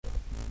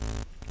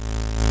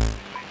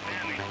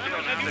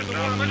use the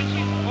word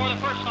emergency for the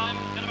first time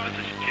in about...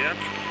 This is Jim,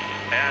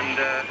 and,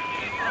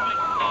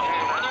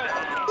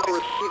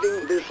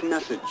 Receiving this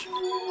message.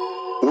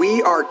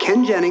 We are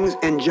Ken Jennings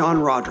and John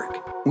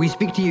Roderick. We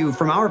speak to you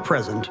from our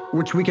present,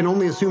 which we can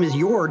only assume is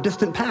your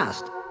distant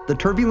past, the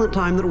turbulent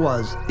time that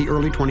was the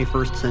early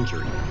 21st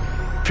century.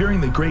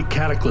 Fearing the great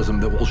cataclysm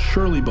that will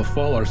surely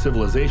befall our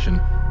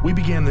civilization, we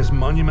began this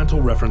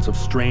monumental reference of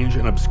strange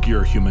and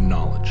obscure human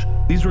knowledge.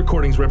 These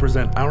recordings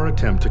represent our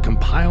attempt to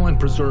compile and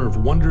preserve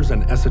wonders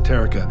and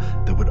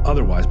esoterica that would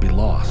otherwise be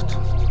lost.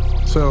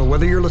 So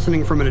whether you're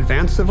listening from an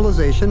advanced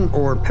civilization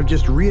or have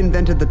just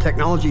reinvented the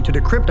technology to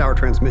decrypt our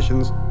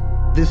transmissions,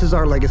 this is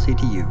our legacy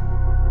to you.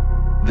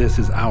 This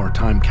is our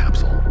time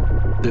capsule.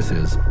 This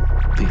is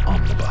the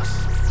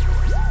Omnibus.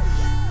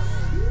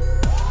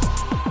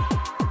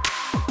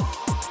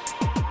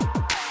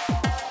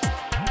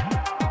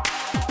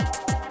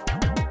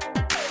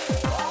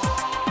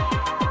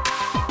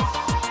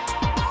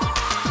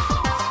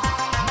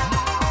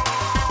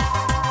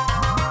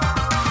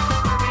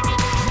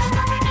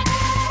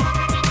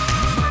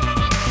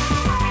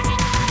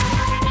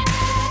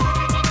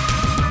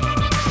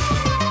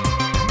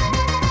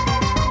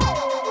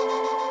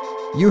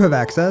 You have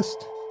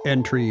accessed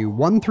entry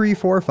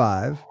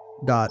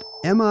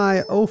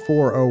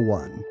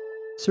 1345.MI0401,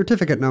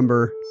 certificate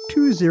number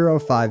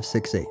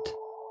 20568.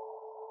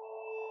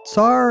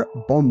 Tsar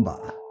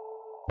Bomba.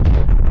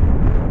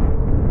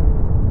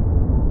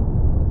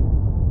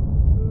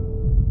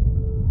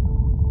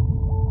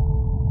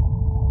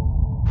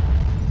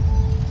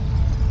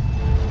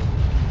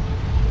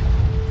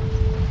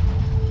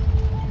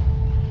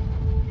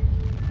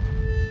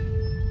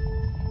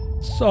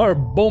 Tsar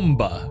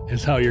Bomba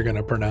is how you're going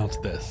to pronounce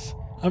this.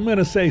 I'm going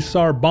to say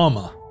Tsar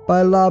Bomba.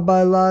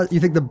 Baila. You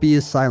think the B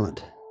is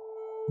silent?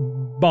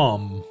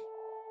 Bomb.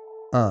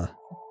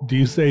 Do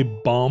you say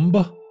bomb?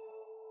 Do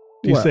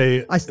you Well,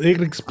 say I-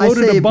 it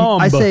exploded a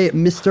bomb? I say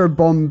Mr.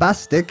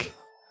 Bombastic.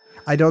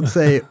 I don't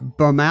say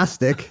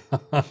bombastic.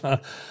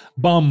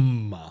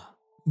 Bomba.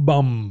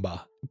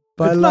 Bomba. It's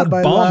Baila, not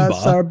baila, bomba.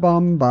 Tsar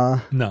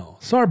Bomba. No,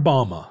 Tsar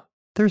Bomba.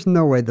 There's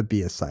no way the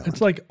B is silent.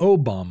 It's like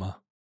Obama.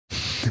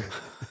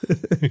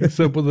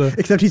 Except with a...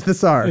 Except he's the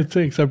Tsar.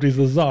 Except he's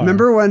the Tsar.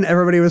 Remember when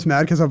everybody was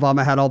mad because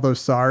Obama had all those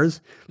SARs?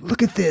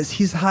 Look at this.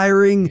 He's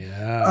hiring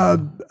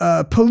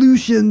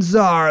pollution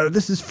czar.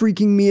 This is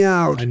freaking me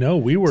out. I know.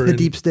 We were It's the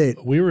deep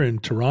state. We were in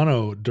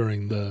Toronto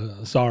during the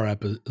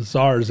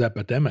SARS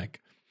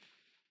epidemic,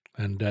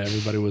 and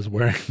everybody was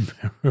wearing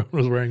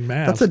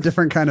masks. That's a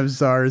different kind of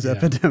SARS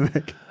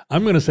epidemic.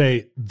 I'm going to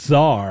say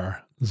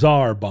Tsar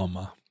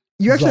Bomba.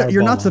 You're Tsar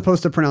not Bomba.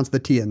 supposed to pronounce the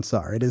T in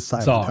SAR. It is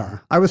silent. Tsar. Huh?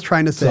 I was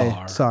trying to say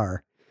Tsar.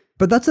 SAR.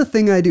 But that's a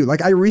thing I do.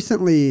 Like I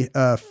recently,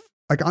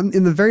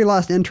 in the very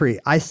last entry,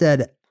 I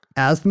said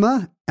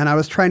asthma, and I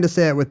was trying to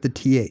say it with the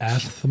TH.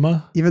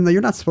 Asthma? Even though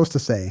you're not supposed to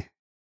say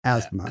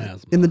asthma.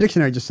 Asthma. In the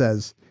dictionary, it just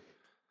says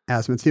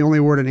asthma. It's the only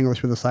word in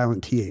English with a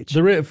silent TH.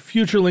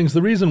 Futurelings,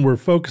 the reason we're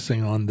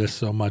focusing on this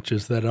so much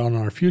is that on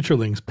our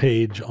Futurelings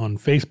page on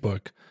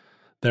Facebook,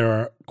 there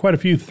are quite a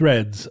few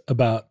threads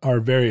about our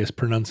various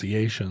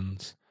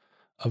pronunciations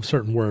of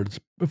certain words,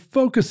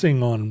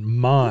 focusing on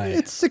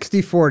It's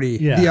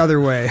 60-40 the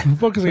other way.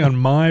 focusing on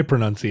my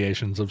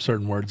pronunciations of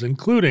certain words,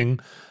 including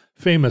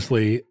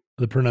famously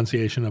the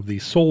pronunciation of the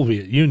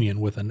Soviet Union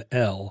with an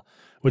L,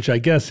 which I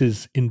guess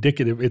is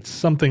indicative. It's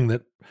something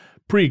that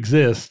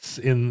pre-exists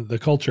in the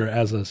culture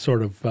as a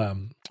sort of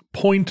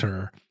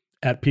pointer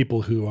at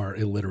people who are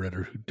illiterate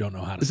or who don't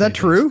know how to Is say that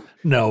true? things.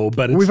 No,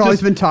 but it's We've always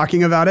just- been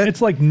talking about it. It's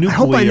like nuclear. I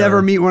hope I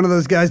never meet one of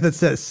those guys that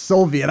says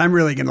Soviet. I'm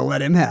really going to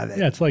let him have it.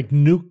 Yeah, it's like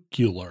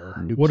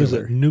nuclear. What is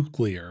it?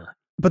 Nuclear.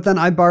 But then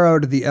I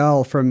borrowed the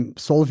L from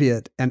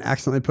Soviet and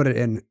accidentally put it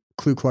in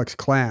Ku Klux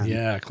Klan.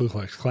 Yeah, Ku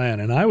Klux Klan.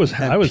 And I was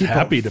people-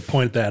 happy to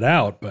point that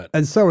out, but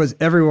And so is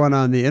everyone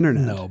on the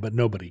internet. no, but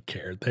nobody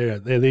cared.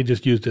 They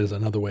just used it as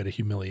another way to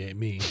humiliate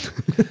me.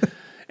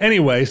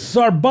 Anyway,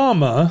 Tsar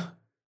Bomba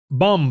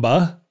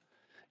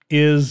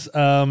is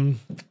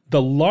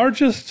the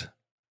largest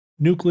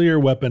nuclear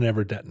weapon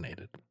ever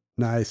detonated.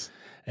 Nice.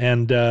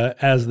 And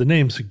as the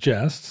name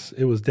suggests,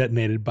 it was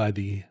detonated by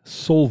the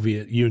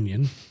Soviet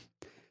Union.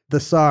 The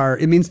Tsar,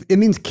 it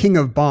means king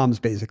of bombs,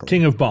 basically.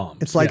 King of bombs.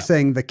 It's like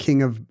saying the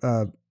king of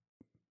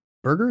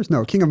burgers?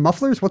 No, king of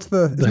mufflers? What's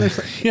the...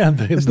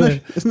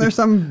 Isn't there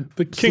some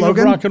the king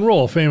slogan? of rock and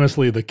roll,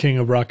 famously the king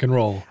of rock and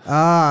roll.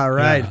 Ah,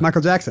 right. Yeah.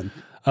 Michael Jackson.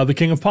 The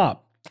king of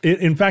pop.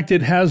 In fact,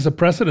 it has a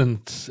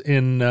precedent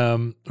in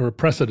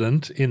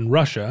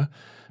Russia,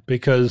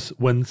 because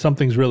when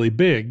something's really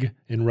big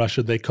in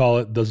Russia, they call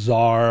it the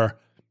Tsar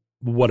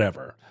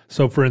whatever.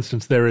 So, for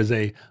instance, there is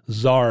a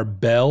Tsar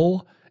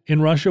bell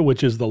in Russia,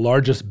 which is the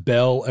largest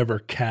bell ever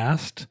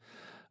cast.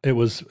 It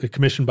was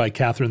commissioned by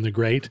Catherine the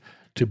Great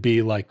to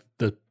be like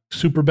the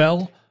super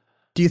bell.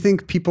 Do you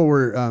think people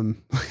were,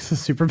 is the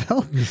Super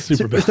Bell?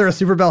 Super Bell. Is there a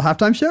Super Bell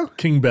halftime show?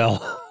 King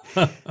Bell.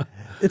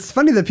 It's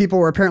funny that people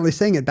were apparently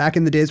saying it back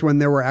in the days when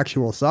there were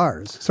actual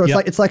SARS. So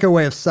it's like a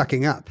way of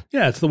sucking up.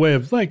 Yeah, it's the way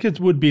of, like, it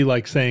would be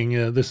like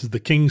saying this is the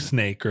king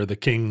snake or the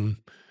king,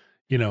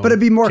 know. But it'd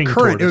be more King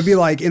current. Tortoise. It would be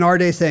like in our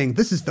day saying,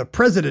 this is the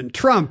President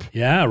Trump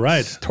Yeah,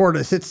 right.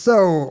 tortoise. It's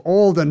so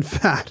old and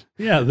fat.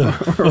 Yeah.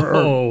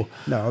 No,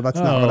 that's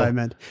not what I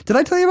meant. Did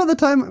I tell you about the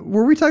time?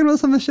 Were we talking about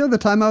this on the show? The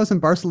time I was in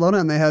Barcelona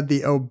and they had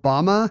some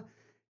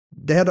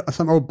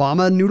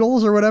Obama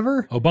noodles or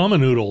whatever. Obama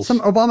noodles.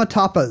 Some Obama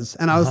tapas.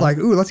 And I was like,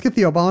 ooh, let's get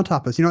the Obama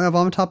tapas. You know what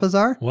Obama tapas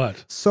are?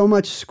 What? So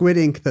much squid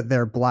ink that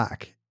they're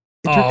black.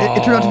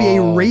 It turned out to be a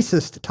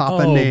racist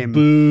tapa name.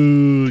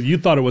 Boo. You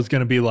thought it was going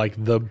to be like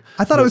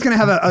I thought it was going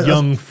to have a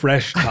young,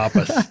 fresh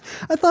tapas.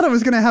 I thought it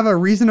was going to have a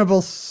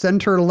reasonable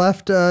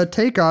center-left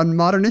take on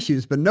modern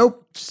issues, but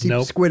nope.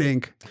 Nope. Squid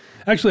ink.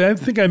 Actually, I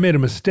think I made a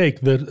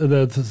mistake.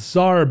 The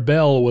Tsar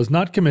Bell was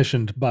not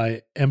commissioned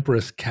by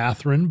Empress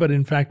Catherine, but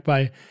in fact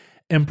by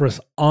Empress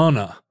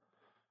Anna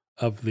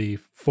of the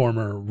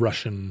former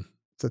Russian.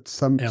 Is it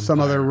some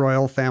Empire. other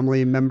royal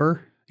family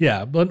member?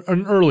 Yeah, but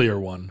an earlier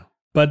one.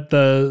 But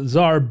the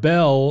Tsar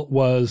bell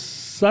was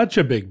such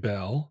a big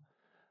bell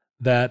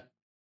that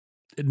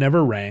it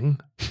never rang.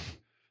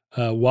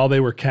 While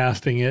they were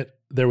casting it,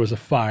 there was a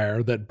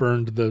fire that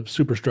burned the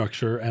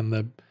superstructure, and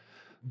the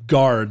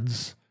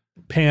guards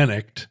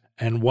panicked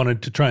and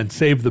wanted to try and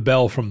save the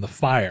bell from the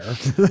fire,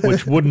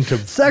 which wouldn't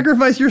have...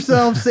 Sacrifice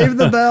yourself, save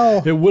the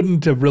bell. It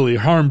wouldn't have really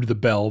harmed the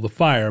bell, the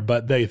fire,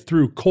 but they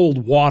threw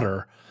cold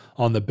water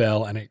on the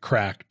bell and it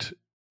cracked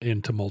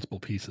into multiple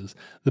pieces.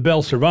 The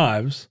bell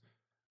survives.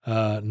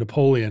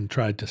 Napoleon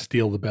tried to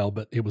steal the bell,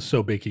 but it was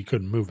so big he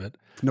couldn't move it.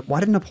 Why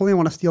did Napoleon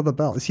want to steal the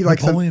bell? Is he like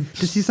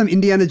is he some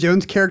Indiana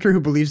Jones character who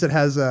believes it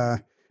has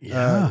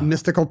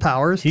mystical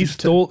powers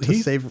to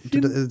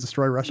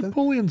destroy Russia?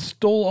 Napoleon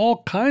stole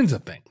all kinds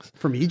of things.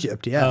 From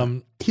Egypt, yeah.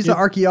 He's an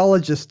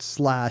archaeologist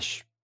 /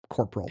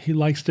 corporal. He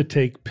likes to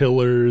take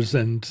pillars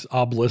and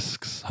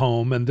obelisks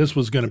home, and this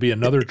was going to be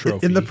another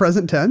trophy. In the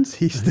present tense,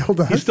 he still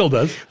does. He still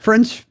does.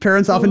 French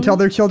parents often tell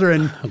their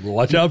children,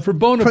 watch out for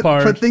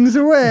Bonaparte. Put things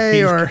away,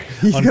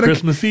 he's on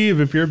Christmas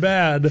Eve if you're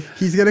bad.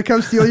 He's going to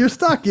come steal your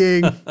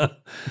stocking.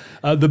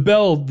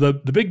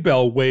 The big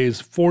bell weighs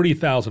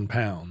 40,000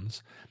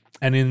 pounds,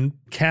 and in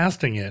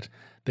casting it,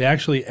 they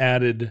actually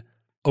added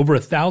over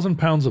 1,000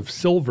 pounds of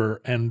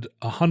silver and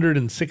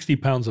 160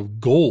 pounds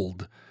of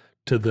gold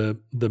to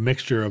the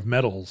mixture of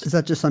metals. Is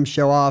that just some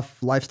show-off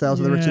lifestyles of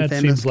the rich and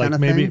famous seems like kind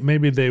of thing?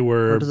 Maybe they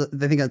were... Or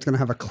they think it's going to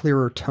have a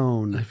clearer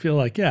tone? I feel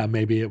like,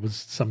 maybe it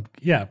was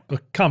a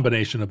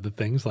combination of the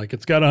things. Like,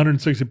 it's got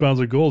 160 pounds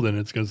of gold in it.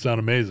 It's going to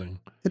sound amazing.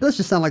 It does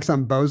just sound like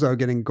some bozo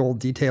getting gold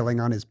detailing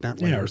on his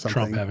Bentley or something.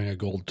 Trump having a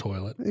gold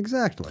toilet.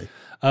 Exactly.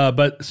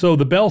 But so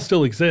the bell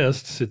still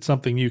exists. It's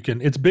something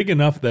it's big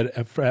enough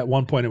that at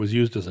one point it was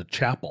used as a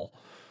chapel.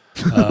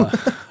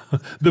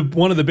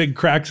 One of the big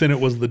cracks in it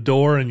was the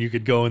door, and you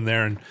could go in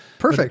there and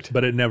perfect.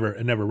 But it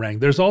never rang.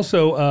 There's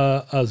also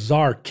a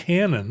Tsar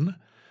cannon,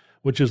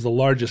 which is the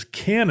largest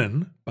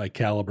cannon by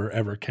caliber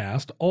ever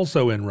cast,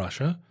 also in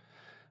Russia,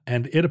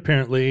 and it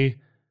apparently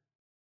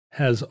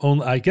has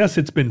only. I guess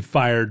it's been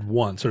fired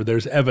once, or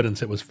there's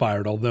evidence it was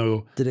fired.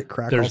 Although did it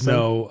crack? There's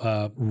also?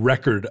 no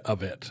record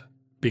of it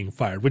being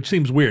fired, which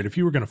seems weird. If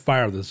you were going to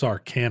fire the Tsar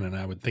cannon,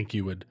 I would think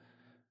you would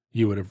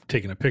have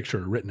taken a picture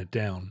or written it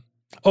down.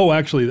 Oh,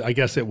 actually, I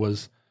guess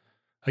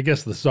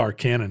the Tsar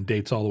cannon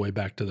dates all the way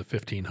back to the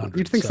 1500s.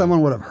 You'd think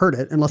someone would have heard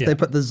it unless they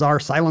put the Tsar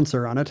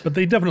silencer on it. But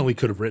they definitely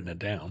could have written it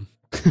down.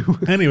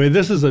 Anyway,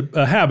 this is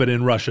a habit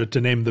in Russia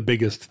to name the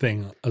biggest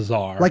thing a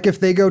Tsar. Like if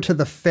they go to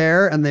the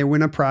fair and they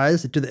win a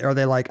prize, are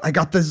they like, I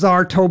got the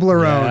Tsar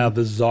Toblerone? Yeah,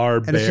 the Tsar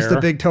bear. And it's just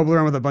a big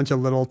Toblerone with a bunch of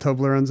little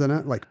Toblerones in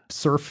it, like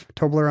surf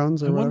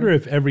Toblerones. I wonder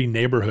if every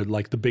neighborhood,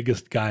 like the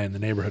biggest guy in the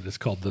neighborhood is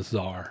called the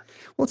Tsar.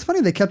 Well, it's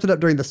funny they kept it up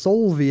during the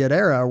Soviet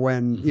era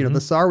when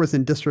the Tsar was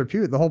in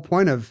disrepute. The whole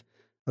point of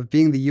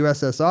being the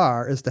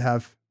USSR is to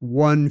have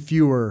one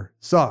fewer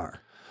Tsar.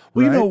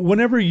 Well, right?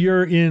 Whenever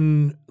you're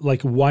in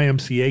like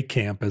YMCA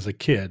camp as a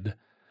kid,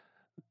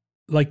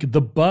 like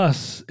the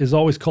bus is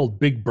always called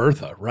Big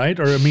Bertha, right?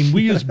 Or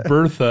we use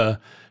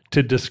Bertha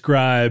to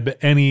describe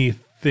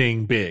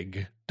anything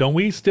big. Don't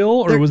we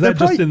still? Or was that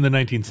just in the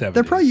 1970s?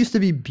 There probably used to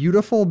be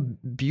beautiful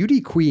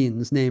beauty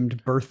queens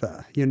named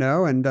Bertha,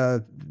 and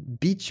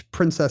beach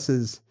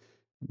princesses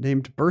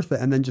named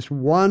Bertha. And then just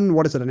one,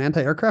 an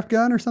anti-aircraft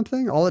gun or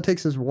something? All it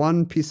takes is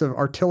one piece of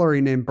artillery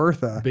named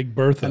Bertha. Big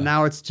Bertha. And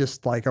now it's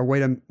just like a way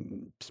to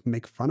just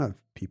make fun of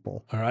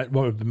people. All right.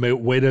 Well,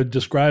 way to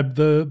describe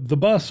the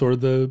bus or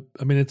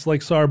it's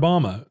like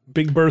Tsar-Bomba.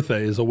 Big Bertha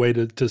is a way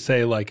to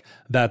say like,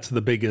 that's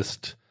the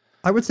biggest...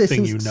 I would say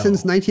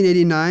since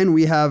 1989,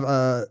 we have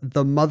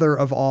the mother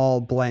of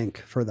all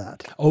blank for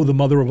that. Oh, the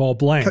mother of all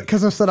blank.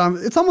 Because of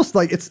Saddam, it's almost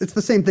like it's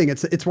the same thing.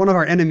 It's one of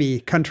our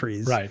enemy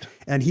countries. Right.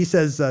 And he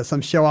says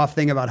some show-off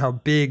thing about how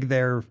big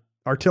their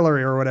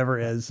artillery or whatever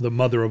is. The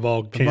mother of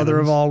all cannons. The mother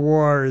of all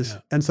wars.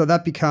 Yeah. And so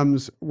that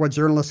becomes what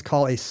journalists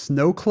call a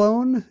snow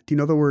clone. Do you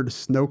know the word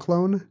snow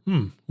clone?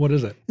 What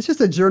is it? It's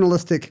just a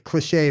journalistic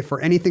cliche for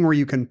anything where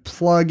you can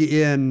plug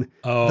in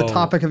the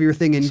topic of your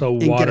thing and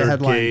get a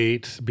headline.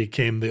 Watergate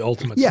became the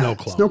ultimate snow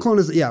clone. Snow clone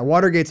is,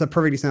 Watergate's a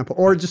perfect example.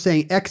 Or just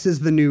saying X is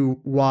the new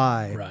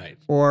Y. Right.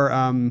 Or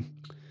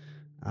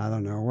I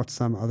don't know. What's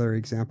some other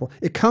example?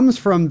 It comes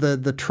from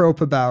the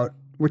trope about,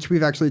 which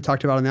we've actually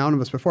talked about in the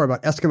Omnibus before,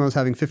 about Eskimos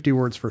having 50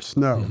 words for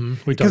snow.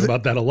 We talk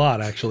about that a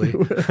lot, actually.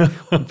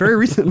 Very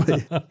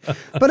recently.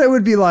 But it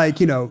would be like,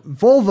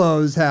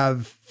 Volvos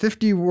have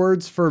 50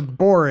 words for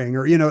boring,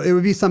 or, it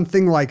would be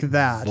something like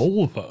that.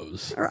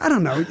 Volvos. Or I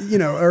don't know,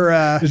 or...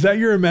 Is that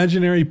your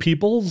imaginary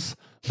peoples?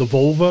 The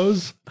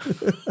Volvos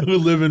who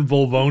live in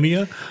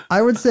Volvonia?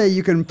 I would say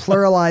you can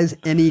pluralize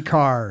any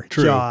car,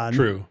 John.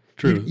 True.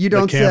 You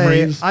don't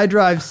say, I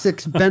drive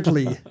 6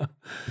 Bentley.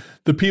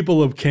 The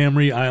people of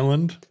Camry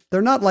Island.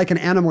 They're not like an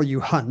animal you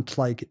hunt,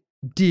 like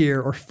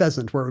deer or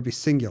pheasant, where it would be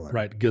singular.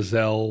 Right,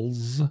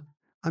 gazelles.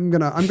 I'm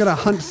gonna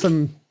hunt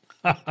some.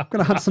 I'm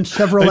gonna hunt some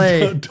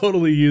Chevrolet. I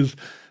totally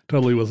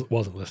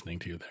wasn't listening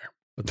to you there,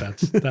 but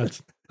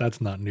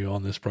that's not new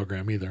on this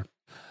program either.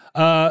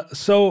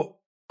 So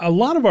a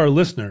lot of our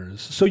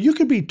listeners. So you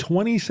could be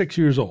 26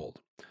 years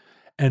old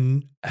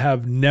and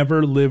have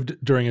never lived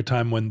during a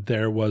time when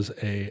there was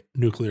a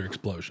nuclear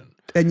explosion.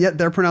 And yet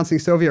they're pronouncing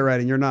Soviet right,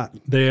 and you're not.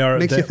 They are.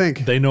 Makes you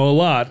think. They know a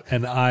lot,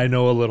 and I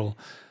know a little.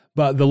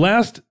 But the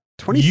last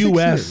 26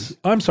 U.S. years.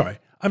 I'm sorry.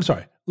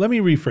 Let me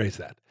rephrase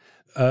that.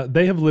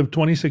 They have lived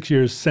 26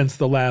 years since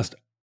the last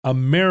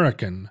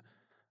American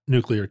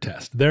nuclear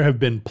test. There have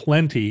been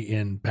plenty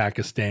in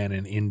Pakistan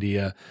and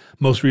India,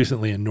 most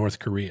recently in North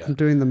Korea. I'm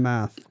doing the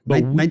math.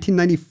 But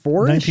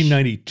 1994?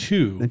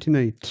 1992.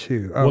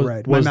 1992. Oh,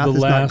 right. My Was math the is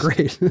last, not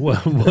great.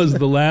 was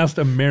the last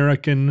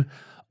American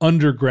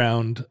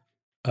underground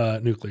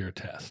nuclear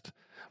test,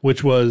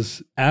 which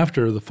was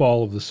after the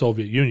fall of the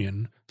Soviet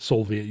Union.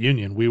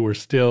 We were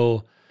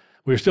still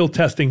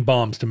testing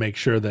bombs to make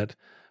sure that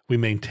we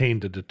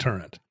maintained a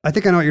deterrent. I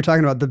think I know what you're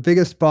talking about. The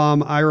biggest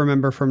bomb I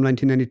remember from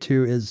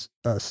 1992 is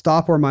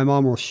Stop or My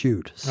Mom Will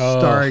Shoot,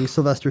 starring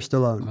Sylvester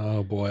Stallone.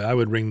 Oh boy, I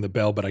would ring the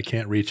bell, but I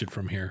can't reach it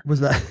from here.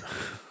 Was that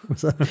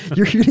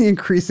you're getting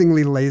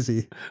increasingly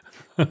lazy.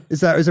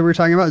 Is that what we're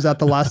talking about? Is that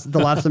the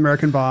last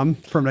American bomb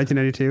from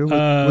 1992?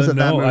 Was it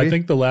that movie? I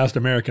think the last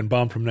American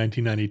bomb from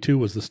 1992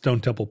 was the Stone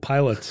Temple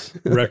Pilots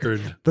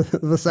record.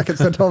 the second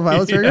Stone Temple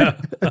Pilots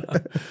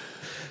record?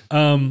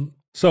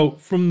 So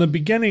from the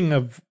beginning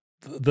of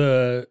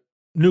the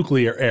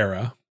nuclear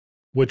era,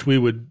 which we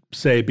would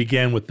say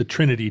began with the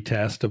Trinity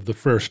test of the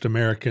first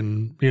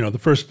American, the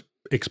first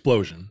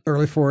explosion.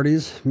 Early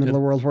 40s, middle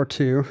of World War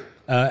II.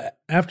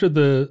 After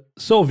the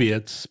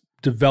Soviets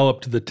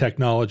developed the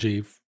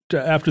technology,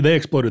 after they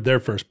exploded their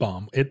first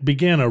bomb, it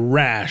began a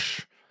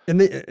rash. And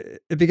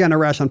it began a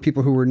rash on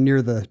people who were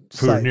near the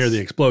sites. Who were near the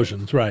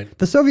explosions, right.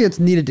 The Soviets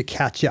needed to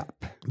catch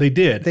up. They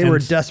did. They were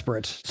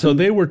desperate. So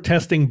they were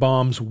testing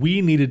bombs.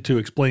 We needed to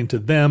explain to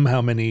them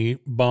how many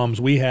bombs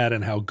we had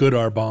and how good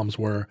our bombs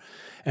were.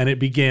 And it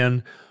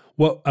began,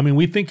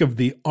 we think of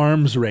the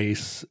arms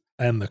race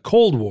and the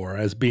Cold War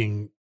as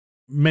being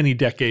many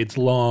decades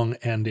long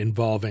and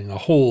involving a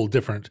whole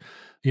different,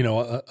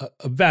 a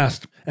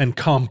vast and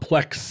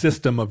complex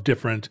system of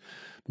different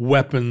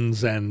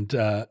weapons and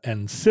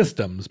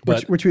systems,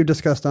 but which we've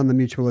discussed on the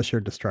Mutual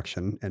Assured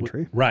Destruction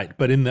entry. Right,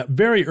 but in the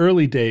very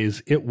early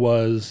days, it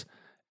was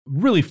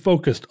really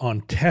focused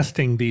on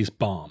testing these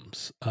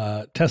bombs,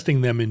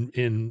 testing them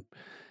in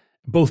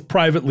both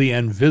privately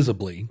and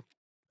visibly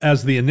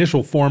as the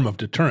initial form of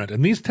deterrent.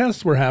 And these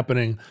tests were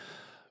happening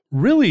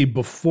really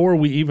before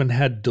we even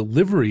had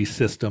delivery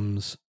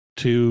systems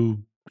to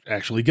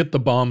actually get the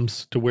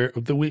bombs to where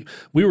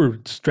we were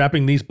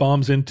strapping these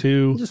bombs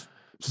into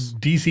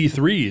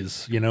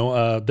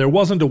DC-3s. There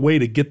wasn't a way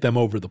to get them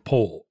over the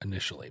pole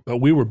initially, but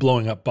we were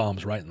blowing up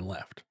bombs right and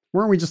left.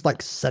 Weren't we just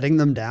like setting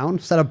them down,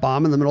 set a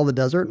bomb in the middle of the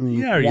desert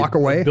and walk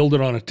away? Build it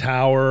on a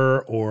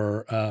tower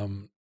or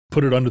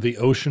put it under the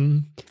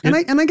ocean. And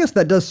I guess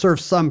that does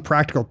serve some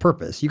practical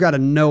purpose. You got to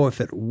know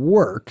if it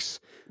works.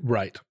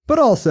 Right. But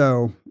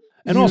also...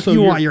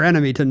 you want your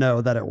enemy to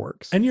know that it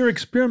works. And you're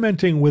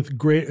experimenting with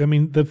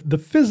the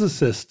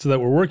physicists that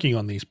were working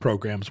on these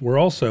programs were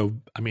also,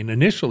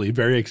 initially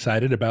very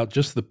excited about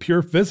just the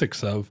pure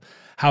physics of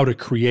how to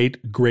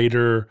create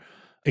greater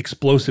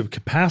explosive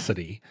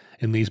capacity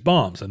in these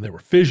bombs. And there were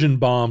fission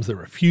bombs, there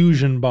were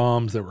fusion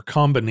bombs, there were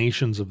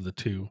combinations of the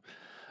two.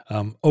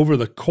 Over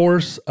the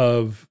course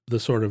of the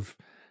sort of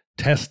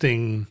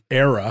testing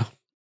era,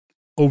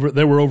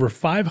 there were over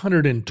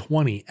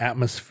 520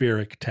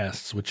 atmospheric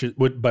tests,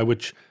 by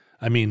which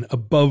I mean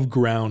above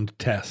ground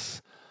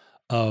tests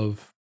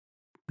of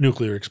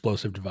nuclear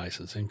explosive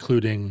devices,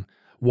 including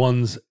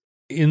ones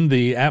in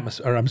the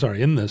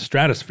in the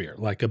stratosphere,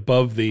 like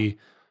above the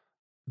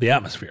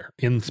atmosphere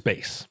in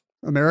space.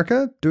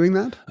 America doing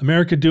that?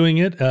 America doing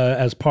it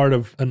as part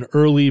of an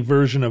early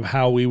version of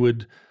how we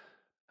would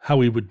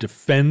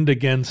defend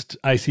against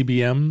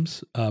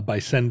ICBMs by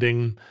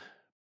sending.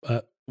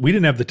 We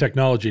didn't have the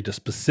technology to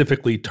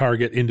specifically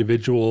target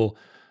individual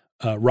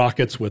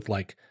rockets with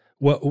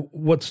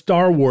what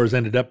Star Wars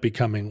ended up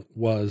becoming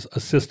was a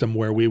system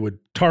where we would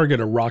target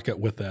a rocket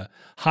with a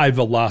high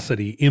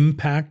velocity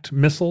impact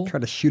missile. Try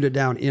to shoot it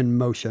down in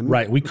motion.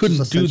 Right. We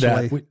couldn't do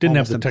that. We didn't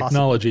have the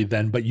technology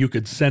then, but you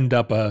could send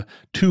up a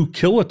 2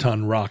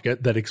 kiloton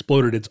rocket that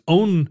exploded its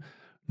own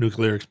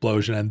nuclear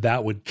explosion, and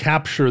that would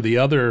capture the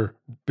other,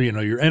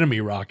 your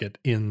enemy rocket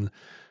in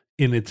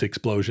its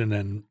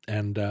explosion.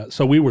 And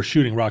so we were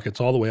shooting rockets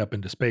all the way up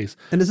into space.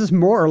 And is this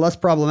more or less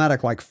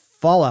problematic, like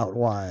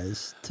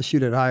Fallout-wise, to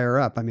shoot it higher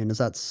up? I mean, is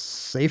that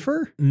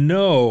safer?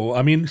 No,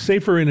 I mean,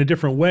 safer in a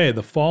different way.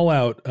 The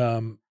Fallout,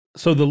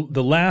 so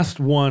the last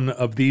one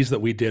of these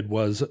that we did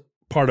was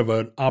part of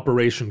an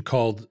operation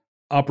called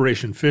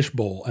Operation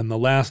Fishbowl, and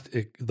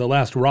the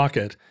last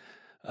rocket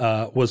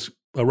was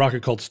a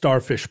rocket called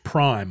Starfish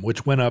Prime,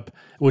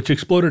 which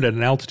exploded at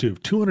an altitude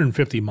of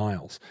 250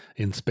 miles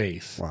in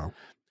space. Wow.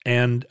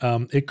 And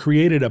it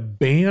created a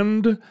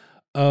band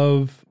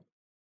of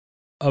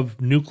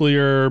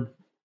nuclear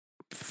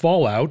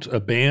fallout, a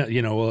band,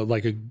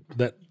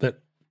 that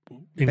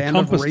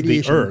encompassed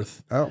the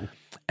Earth,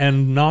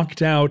 and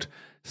knocked out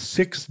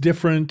 6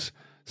 different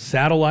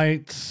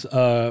satellites.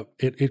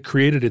 It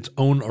created its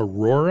own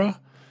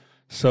aurora,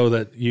 so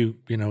that you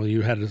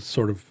had a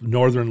sort of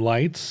northern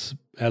lights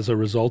as a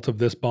result of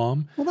this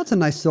bomb. Well, that's a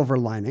nice silver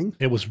lining.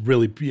 It was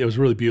really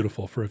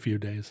beautiful for a few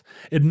days.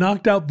 It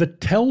knocked out the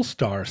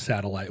Telstar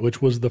satellite,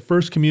 which was the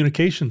first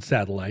communication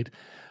satellite.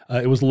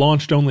 It was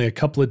launched only a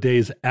couple of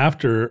days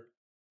after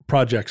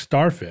Project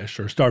Starfish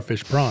or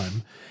Starfish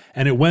Prime,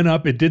 and it went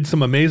up. It did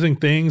some amazing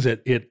things.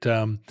 It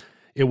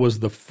was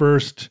the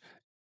first.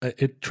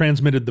 It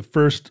transmitted the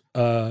first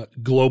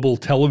global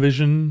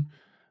television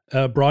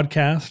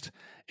broadcast.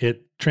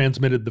 It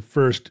transmitted the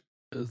first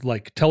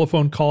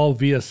telephone call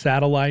via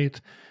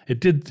satellite. It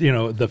did,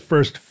 the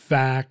first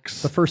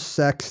fax. The first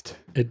sext.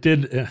 It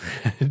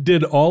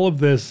did all of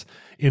this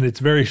in its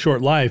very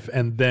short life,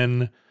 and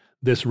then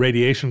this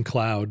radiation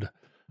cloud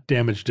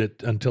damaged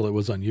it until it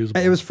was unusable.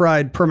 It was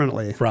fried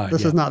permanently.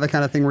 This yeah. is not the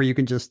kind of thing where you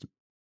can just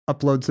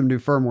upload some new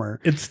firmware.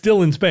 It's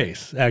still in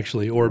space,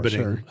 actually,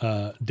 orbiting,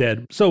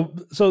 dead. So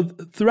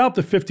throughout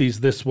the 50s,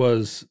 this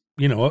was,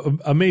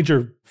 a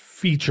major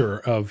feature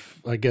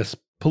of, I guess,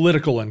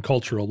 political and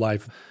cultural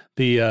life.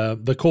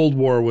 The Cold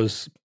War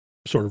was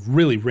sort of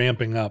really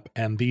ramping up,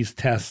 and these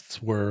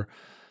tests were...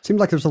 Seemed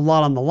like there's a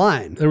lot on the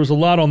line. There was a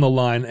lot on the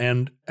line,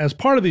 and as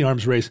part of the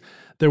arms race,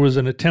 there was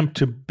an attempt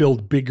to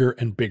build bigger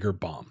and bigger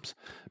bombs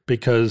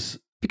because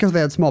they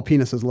had small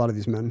penises, a lot of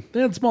these men.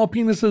 They had small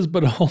penises,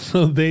 but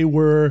also they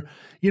were,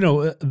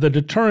 the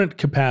deterrent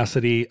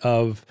capacity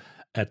of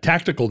a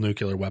tactical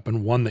nuclear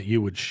weapon, one that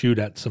you would shoot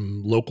at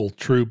some local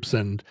troops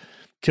and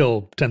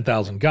kill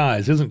 10,000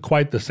 guys, isn't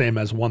quite the same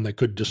as one that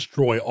could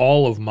destroy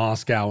all of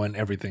Moscow and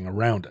everything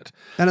around it.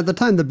 And at the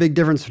time, the big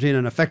difference between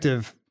an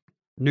effective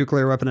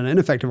nuclear weapon and an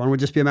ineffective one would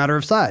just be a matter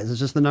of size. It's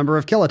just the number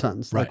of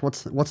kilotons. Right.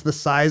 Like what's the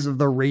size of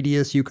the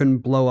radius you can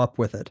blow up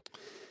with it?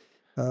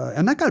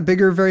 And that got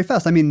bigger very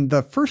fast. I mean,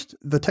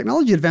 the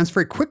technology advanced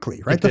very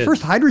quickly, right? The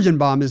first hydrogen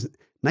bomb is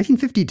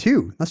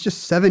 1952. That's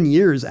just 7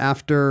 years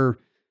after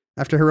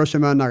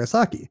Hiroshima and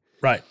Nagasaki.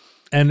 Right.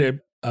 And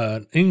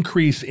an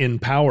increase in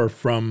power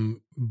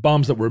from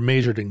bombs that were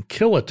measured in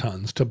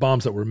kilotons to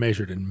bombs that were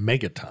measured in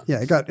megatons.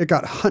 Yeah,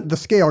 the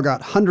scale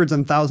got hundreds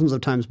and thousands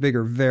of times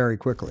bigger very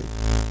quickly.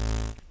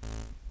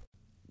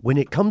 When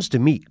it comes to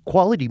meat,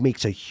 quality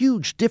makes a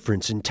huge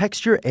difference in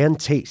texture and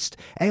taste.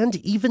 And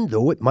even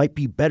though it might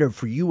be better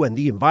for you and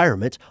the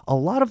environment, a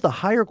lot of the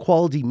higher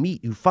quality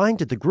meat you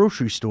find at the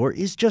grocery store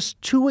is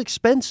just too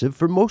expensive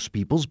for most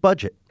people's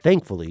budget.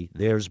 Thankfully,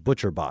 there's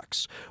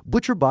ButcherBox.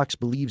 ButcherBox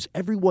believes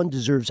everyone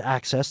deserves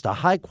access to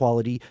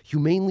high-quality,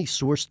 humanely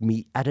sourced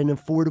meat at an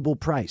affordable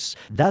price.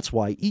 That's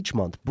why each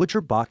month,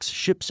 ButcherBox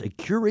ships a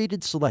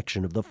curated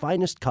selection of the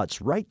finest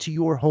cuts right to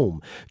your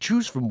home.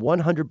 Choose from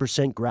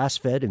 100%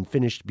 grass-fed and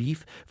finished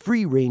beef,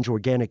 free-range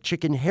organic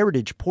chicken,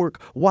 heritage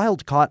pork,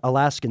 wild-caught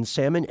Alaskan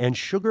salmon, and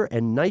sugar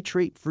and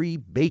nitrate-free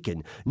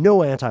bacon.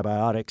 No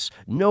antibiotics,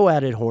 no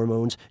added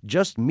hormones,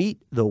 just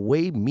meat the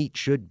way meat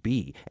should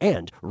be.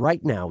 And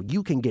right now,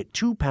 you can get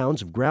 2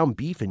 pounds of ground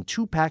beef and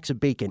 2 packs of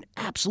bacon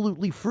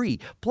absolutely free,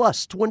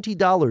 plus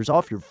 $20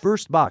 off your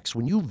first box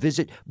when you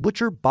visit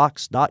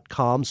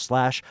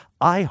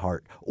butcherbox.com/iHeart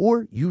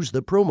or use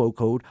the promo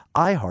code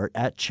iHeart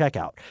at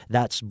checkout.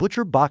 That's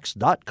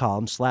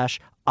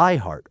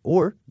butcherbox.com/iHeart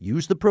or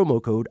use the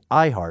promo code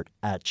iHeart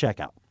at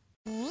checkout.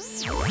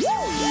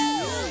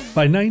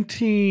 By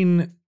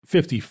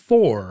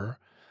 1954,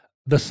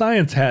 the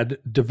science had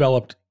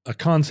developed a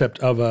concept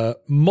of a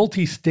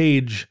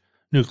multi-stage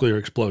nuclear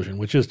explosion,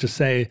 which is to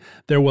say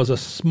there was a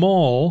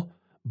small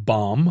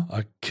bomb,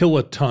 a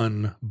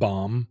kiloton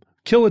bomb,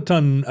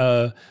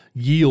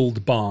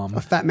 yield bomb. A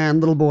fat man,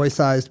 little boy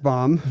sized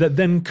bomb. That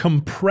then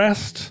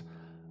compressed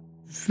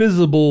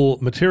fissible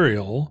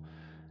material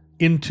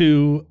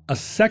into a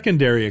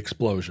secondary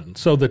explosion.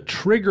 So the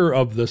trigger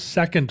of the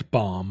second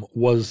bomb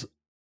was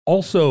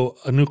also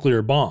a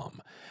nuclear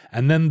bomb.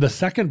 And then the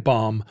second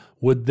bomb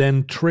would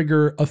then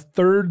trigger a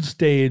third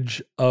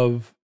stage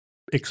of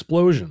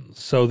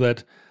explosions, so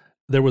that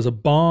there was a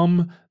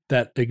bomb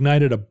that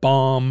ignited a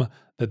bomb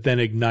that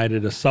then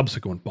ignited a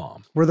subsequent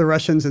bomb. Were the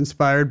Russians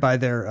inspired by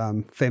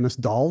their famous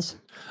dolls?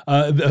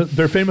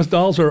 Their famous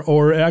dolls,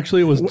 or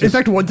actually it was In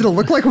fact, what did it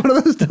look like? One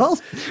of those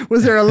dolls?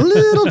 Was there a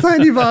little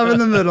tiny bomb in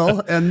the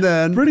middle, and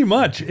then pretty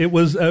much it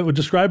was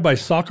described by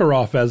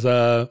Sakharov as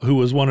who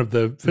was one of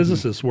the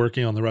physicists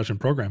working on the Russian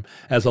program,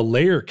 as a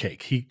layer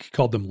cake. He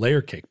called them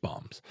layer cake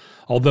bombs.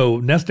 Although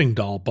nesting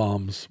doll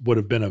bombs would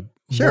have been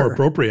more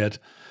appropriate.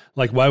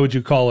 Like, why would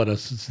you call it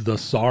the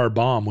Tsar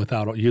bomb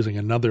without using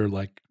another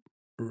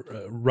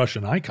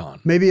Russian icon?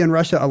 Maybe in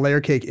Russia, a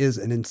layer cake is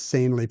an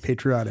insanely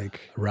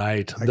patriotic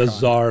right. icon. The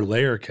Tsar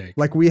layer cake.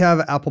 Like we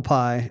have apple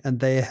pie and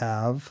they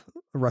have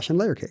a Russian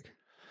layer cake.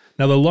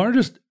 Now, the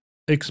largest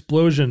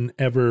explosion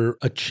ever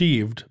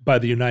achieved by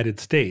the United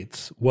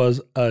States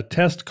was a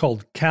test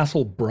called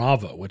Castle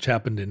Bravo, which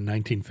happened in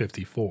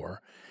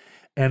 1954.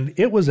 And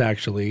it was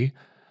actually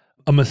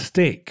a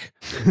mistake.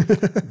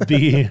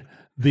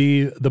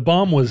 The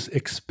bomb was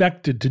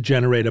expected to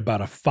generate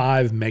about a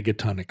 5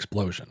 megaton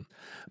explosion.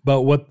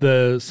 But what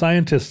the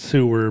scientists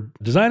who were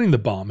designing the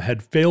bomb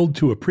had failed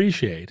to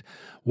appreciate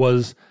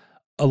was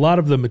a lot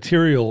of the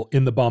material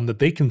in the bomb that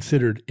they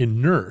considered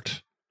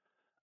inert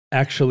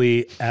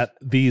actually at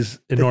these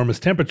enormous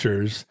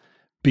temperatures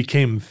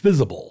became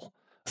fissible.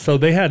 So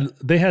they had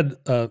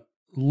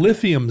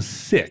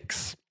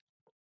lithium-6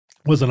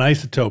 was an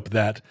isotope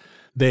that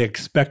they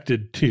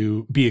expected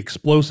to be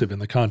explosive in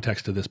the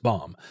context of this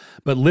bomb.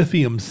 But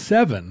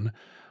lithium-7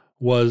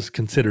 was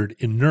considered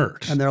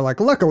inert. And they're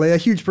like, luckily, a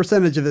huge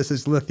percentage of this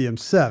is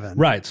lithium-7.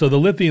 Right. So the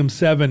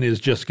lithium-7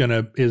 is just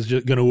gonna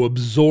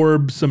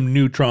absorb some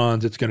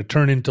neutrons. It's going to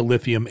turn into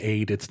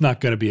lithium-8. It's not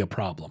going to be a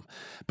problem.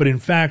 But in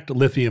fact,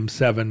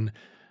 lithium-7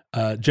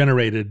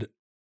 generated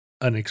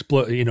an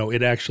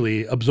it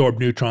actually absorbed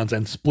neutrons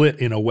and split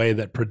in a way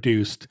that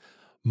produced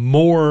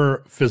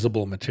more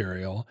fissible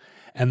material.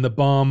 And the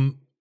bomb,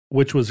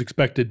 which was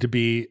expected to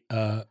be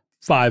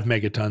 5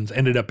 megatons,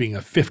 ended up being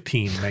a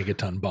 15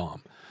 megaton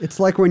bomb. It's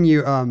like when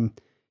you're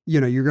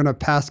going to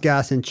pass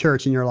gas in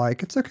church and you're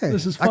like, it's okay.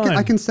 This is fine.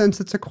 I can sense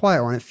it's a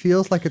quiet one. It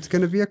feels like it's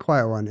going to be a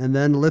quiet one. And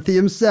then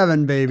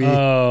lithium-7, baby.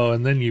 Oh,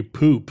 and then you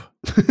poop.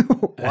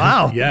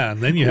 Wow. Yeah,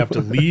 and then you have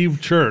to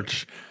leave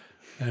church.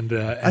 And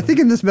I think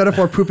in this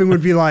metaphor, pooping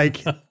would be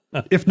like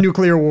if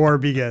nuclear war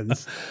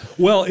begins.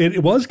 Well,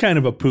 it was kind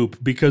of a poop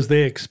because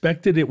they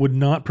expected it would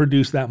not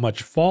produce that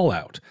much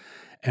fallout.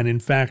 And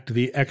in fact,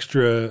 the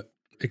extra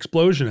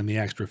explosion and the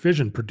extra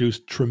fission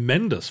produced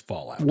tremendous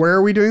fallout. Where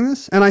are we doing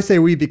this? And I say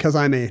we because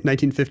I'm a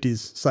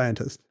 1950s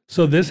scientist.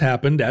 So this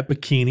happened at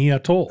Bikini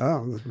Atoll.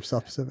 Oh, from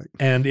South Pacific.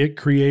 And it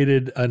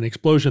created an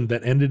explosion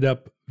that ended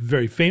up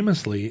very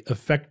famously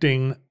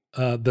affecting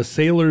the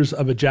sailors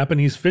of a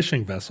Japanese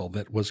fishing vessel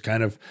that was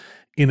kind of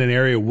in an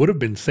area would have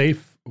been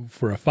safe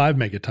for a 5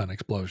 megaton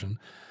explosion.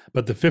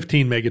 But the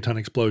 15 megaton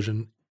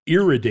explosion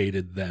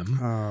irradiated them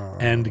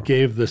and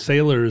gave the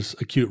sailors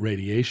acute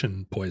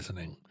radiation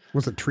poisoning.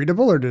 Was it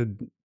treatable or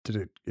did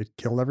it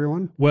kill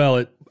everyone?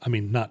 Well,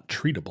 not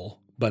treatable,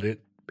 but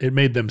it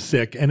made them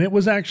sick. And it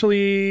was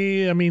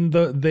actually,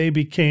 they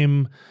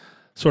became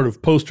sort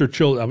of poster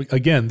children.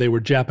 Again, they were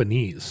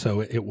Japanese,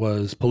 so it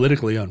was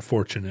politically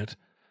unfortunate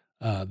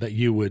that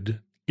you would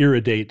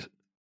irradiate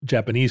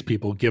Japanese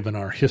people, given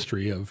our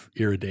history of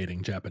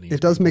irradiating Japanese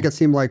It does people. make it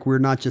seem like we're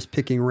not just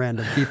picking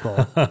random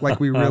people, like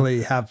we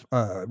really have,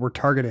 we're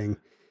targeting.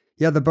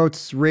 Yeah, the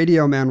boat's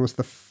radio man was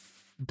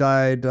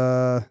died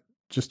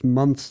just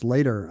months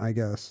later, I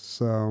guess.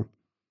 So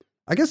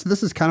I guess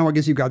this is kind of what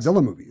gives you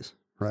Godzilla movies,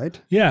 right?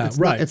 Yeah,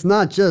 right. It's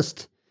not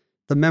just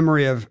the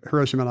memory of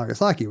Hiroshima and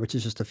Nagasaki, which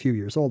is just a few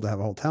years old to have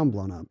a whole town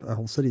blown up, a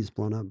whole city's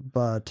blown up,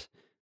 but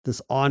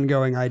this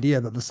ongoing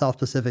idea that the South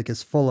Pacific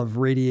is full of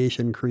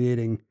radiation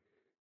creating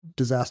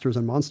disasters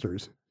and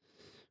monsters.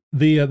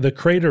 The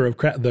crater of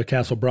the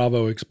Castle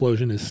Bravo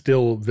explosion is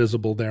still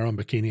visible there on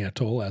Bikini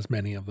Atoll, as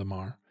many of them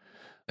are.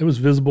 It was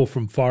visible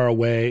from far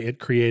away. It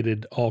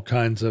created all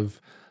kinds of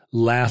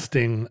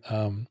lasting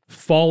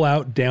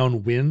fallout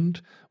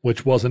downwind,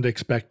 which wasn't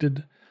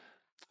expected.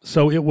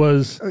 So it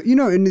was...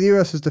 in the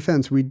U.S.'s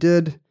defense, we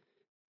did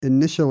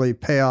initially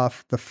pay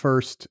off the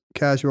first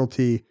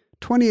casualty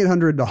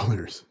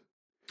 $2,800.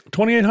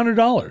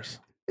 $2,800.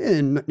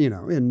 In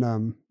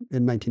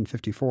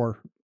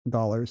 1954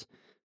 dollars.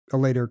 A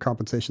later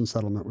compensation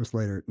settlement was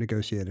later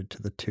negotiated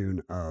to the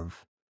tune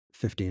of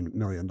 $15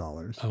 million.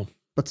 Oh.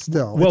 But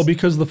still. Well,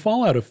 because the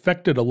fallout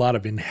affected a lot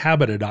of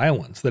inhabited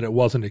islands that it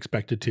wasn't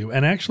expected to,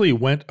 and actually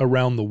went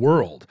around the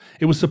world.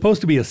 It was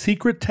supposed to be a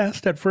secret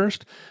test at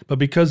first, but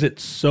because it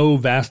so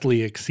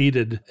vastly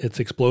exceeded its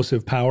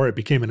explosive power, it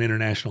became an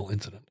international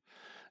incident.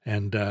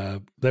 And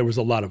there was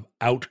a lot of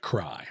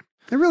outcry.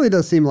 It really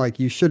does seem like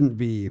you shouldn't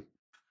be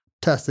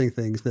testing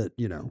things that,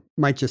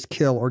 might just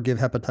kill or give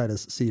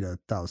hepatitis C to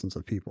thousands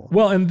of people.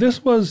 Well, and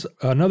this was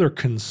another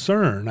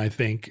concern, I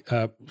think,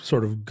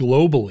 sort of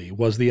globally,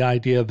 was the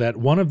idea that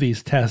one of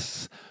these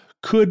tests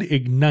could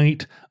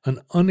ignite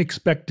an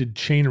unexpected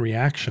chain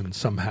reaction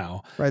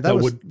somehow. Right.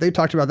 They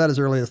talked about that as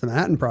early as the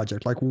Manhattan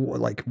Project. Like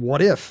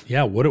what if?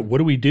 Yeah. What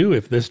do we do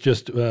if this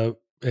just it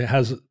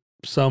has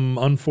some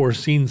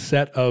unforeseen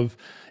set of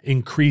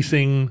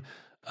increasing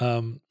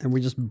And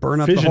we just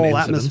burn up the fission whole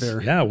incidents.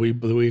 atmosphere. Yeah,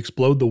 we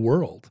explode the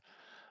world.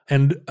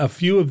 And a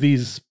few of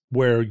these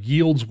where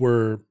yields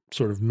were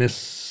sort of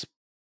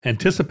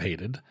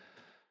misanticipated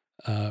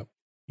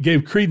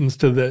gave credence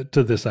to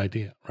this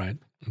idea, right?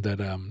 That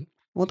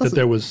Well, it that doesn't,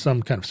 there was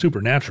some kind of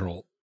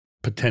supernatural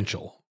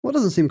potential. well, it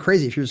doesn't seem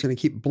crazy if you're just going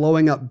to keep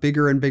blowing up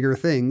bigger and bigger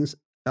things.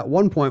 At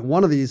one point,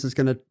 one of these is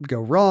going to go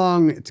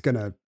wrong. It's going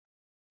to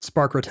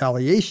spark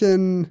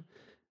retaliation.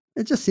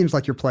 It just seems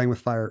like you're playing with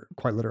fire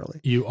quite literally.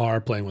 You are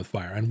playing with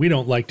fire, and we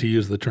don't like to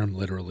use the term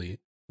literally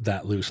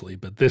that loosely,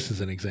 but this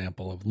is an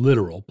example of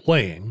literal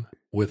playing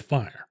with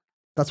fire.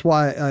 That's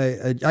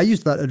why I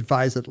use that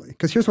advisedly.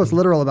 Because here's what's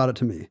literal about it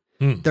to me.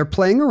 Mm. They're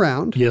playing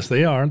around, Yes,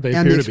 they are. They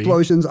and the appear to be.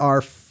 explosions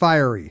are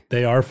fiery.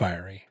 They are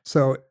fiery,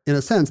 So in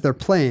a sense, they're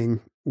playing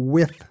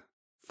with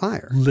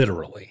fire,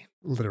 literally.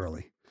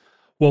 literally.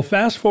 Well,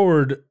 fast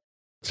forward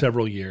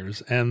several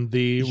years, and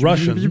the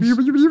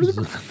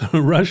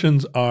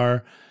Russians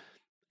are,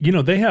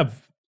 they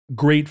have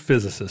great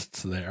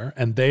physicists there,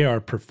 and they are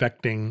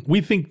perfecting.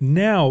 We think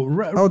now.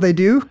 Oh, they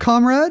do,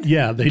 comrade?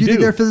 Yeah, they Do you think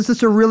their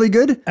physicists are really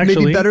good? Maybe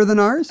Actually- better than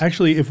ours?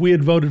 Actually, if we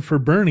had voted for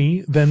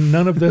Bernie, then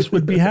none of this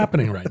would be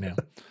happening right now.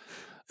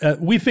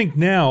 We think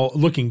now,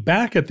 looking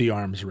back at the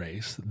arms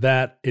race,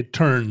 that it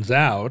turns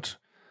out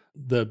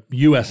the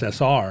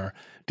USSR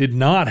did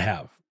not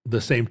have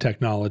the same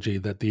technology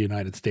that the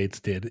United States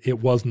did.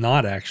 It was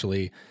not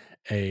actually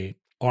a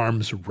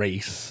arms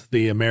race.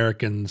 The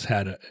Americans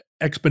had an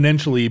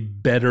exponentially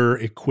better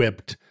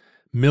equipped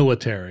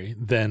military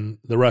than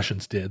the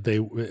Russians did.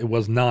 It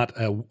was not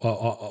a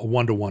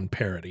one-to-one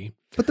parity.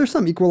 But there's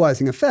some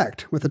equalizing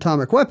effect with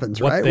atomic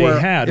weapons, What right? they Where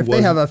had if was-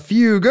 they have a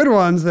few good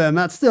ones, then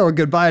that's still a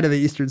goodbye to the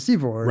Eastern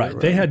Seaboard. Right.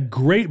 They had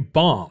great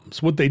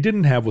bombs. What they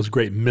didn't have was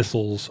great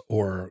missiles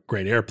or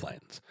great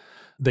airplanes.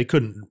 They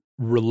couldn't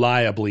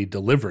reliably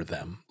deliver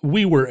them.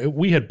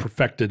 We had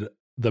perfected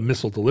the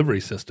missile delivery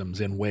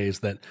systems in ways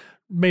that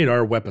made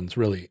our weapons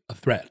really a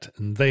threat.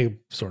 And they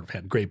sort of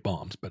had great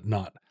bombs, but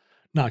not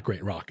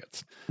great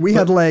rockets. We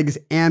had legs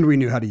and we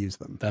knew how to use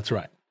them. That's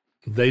right.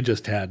 They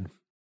just had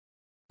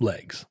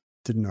legs.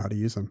 Didn't know how to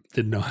use them.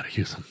 Didn't know how to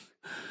use them.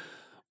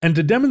 And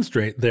to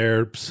demonstrate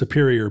their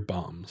superior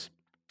bombs,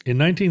 in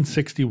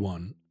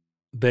 1961,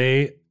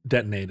 they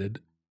detonated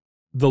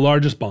the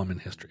largest bomb in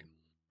history,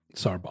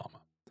 Tsar Bomba,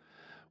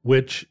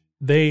 which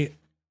they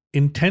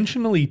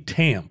intentionally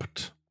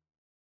tamped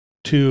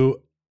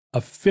to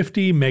a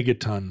 50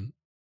 megaton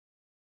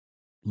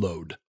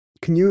load.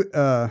 Can you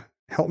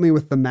help me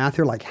with the math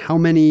here? Like how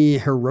many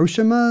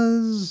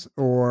Hiroshimas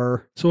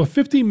or... So a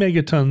 50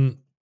 megaton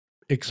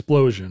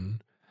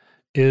explosion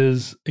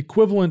is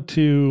equivalent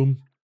to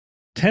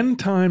 10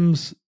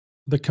 times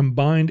the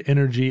combined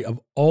energy of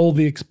all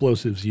the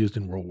explosives used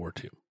in World War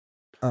II.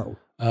 Oh.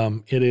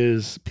 It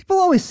is, People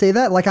always say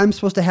that, like I'm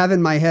supposed to have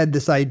in my head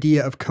this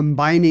idea of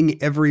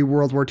combining every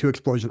World War II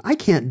explosion. I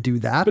can't do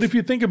that. but if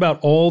you think about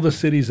all the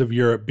cities of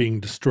Europe being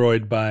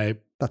destroyed by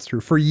That's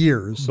true, for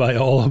years.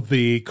 all of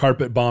the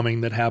carpet bombing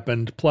that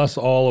happened, plus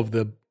all of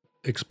the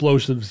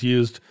explosives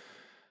used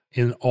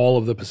in all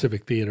of the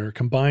Pacific Theater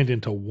combined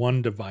into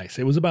one device,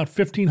 it was about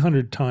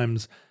 1,500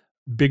 times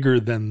bigger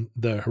than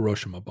the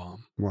Hiroshima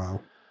bomb.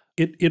 Wow.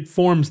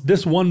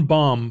 This one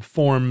bomb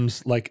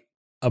forms like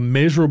a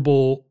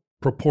measurable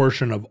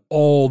proportion of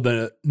all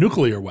the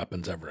nuclear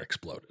weapons ever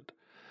exploded.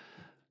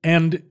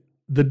 And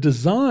the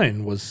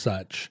design was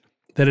such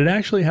that it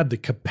actually had the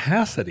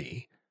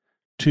capacity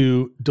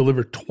to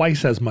deliver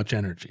twice as much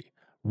energy,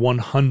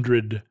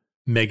 100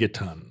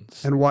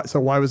 megatons. And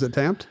why was it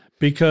tamped?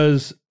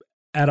 Because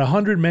at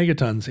 100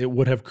 megatons, it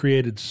would have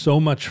created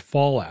so much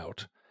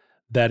fallout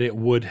that it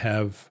would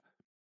have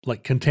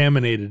like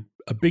contaminated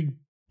a big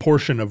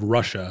portion of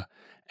Russia,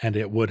 and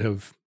it would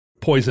have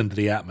poisoned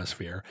the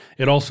atmosphere.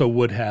 It also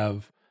would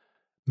have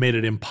made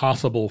it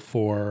impossible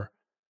for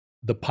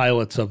the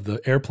pilots of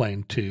the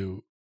airplane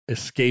to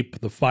escape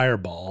the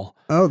fireball.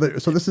 Oh,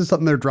 so this is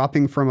something they're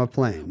dropping from a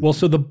plane. Well,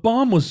 so the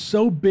bomb was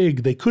so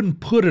big, they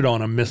couldn't put it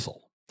on a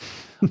missile.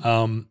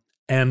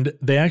 And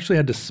they actually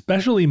had to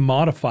specially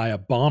modify a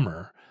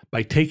bomber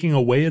by taking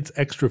away its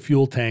extra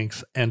fuel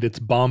tanks and its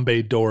bomb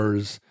bay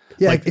doors.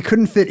 yeah, like, it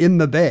couldn't fit in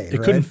the bay.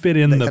 It couldn't fit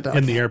in They had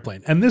to, the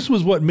airplane. And this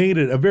was what made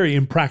it a very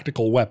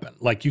impractical weapon.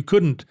 Like you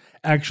couldn't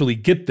actually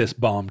get this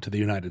bomb to the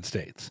United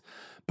States,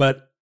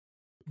 but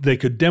they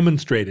could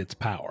demonstrate its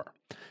power.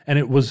 And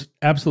it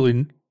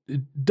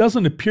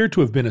doesn't appear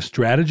to have been a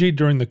strategy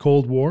during the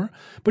Cold War,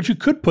 but you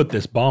could put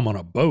this bomb on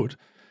a boat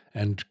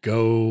and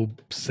go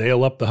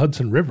sail up the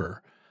Hudson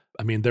River.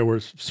 I mean, there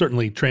was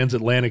certainly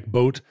transatlantic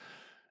boat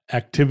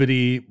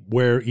activity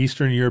where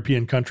Eastern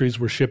European countries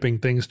were shipping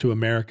things to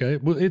America.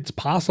 It's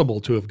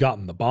possible to have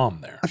gotten the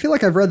bomb there. I feel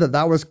like I've read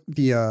that was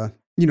the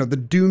the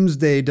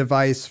doomsday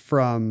device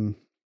from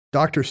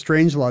Dr.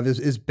 Strangelove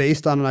is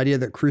based on an idea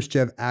that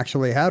Khrushchev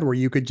actually had, where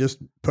you could just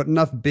put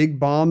enough big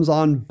bombs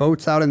on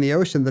boats out in the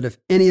ocean that if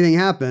anything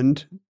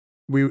happened,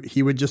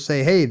 he would just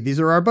say, hey, these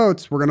are our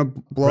boats. We're going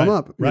to blow them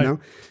up, you know?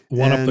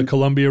 One up the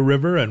Columbia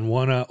River and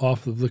one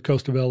off of the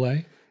coast of LA.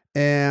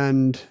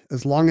 And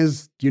as long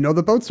as you know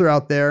the boats are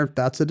out there,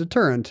 that's a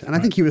deterrent. And I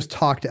think he was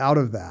talked out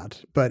of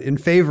that, but in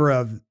favor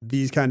of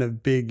these kind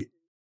of big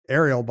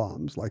aerial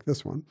bombs like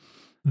this one.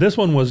 This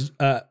one was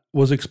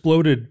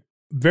exploded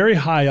very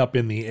high up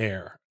in the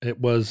air. It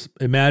was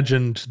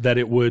imagined that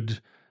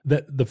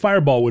that the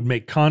fireball would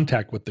make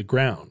contact with the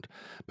ground,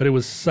 but it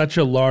was such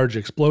a large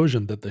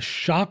explosion that the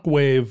shock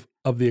wave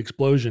of the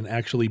explosion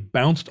actually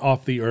bounced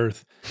off the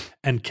earth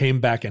and came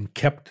back and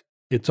kept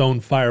its own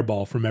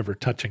fireball from ever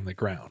touching the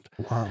ground.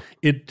 Wow.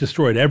 It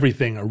destroyed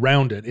everything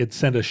around it. It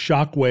sent a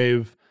shock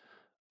wave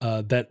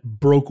that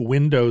broke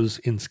windows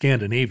in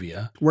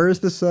Scandinavia. Where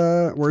is this?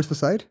 Where's the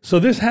site? So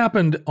this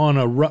happened on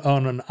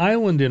an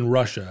island in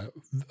Russia,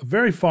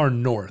 very far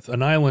north,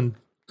 an island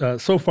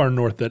so far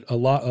north that a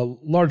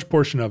large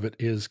portion of it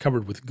is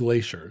covered with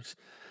glaciers.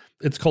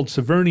 It's called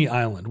Severny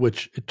Island,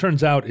 which it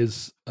turns out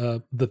is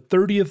the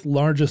 30th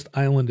largest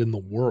island in the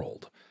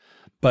world,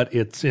 but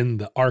it's in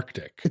the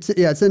Arctic. It's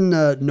in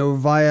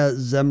Novaya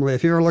Zemlya.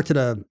 If you ever looked at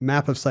a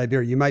map of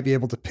Siberia, you might be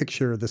able to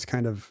picture this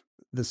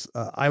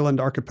island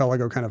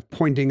archipelago kind of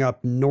pointing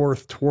up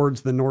north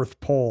towards the North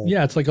Pole.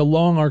 Yeah, it's like a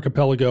long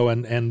archipelago,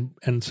 and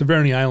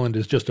Severny Island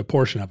is just a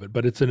portion of it,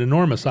 but it's an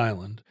enormous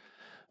island.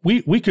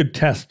 We could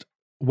test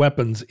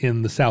weapons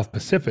in the South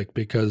Pacific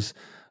because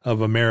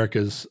of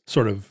America's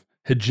sort of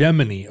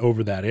hegemony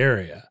over that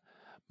area.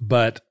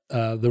 But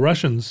the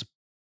Russians...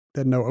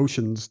 They had no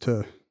oceans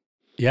to...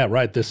 Yeah,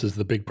 right. This is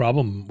the big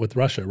problem with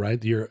Russia,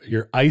 right?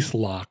 You're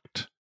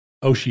ice-locked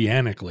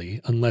oceanically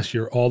unless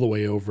you're all the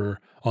way over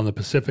on the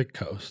Pacific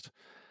coast.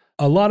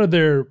 A lot of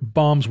their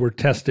bombs were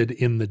tested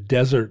in the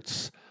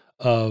deserts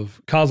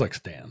of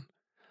Kazakhstan.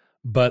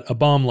 But a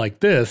bomb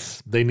like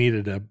this, they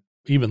needed a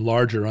even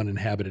larger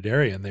uninhabited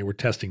area, and they were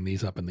testing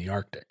these up in the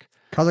Arctic.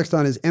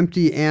 Kazakhstan is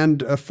empty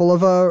and full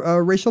of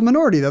a racial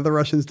minority that the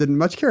Russians didn't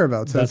much care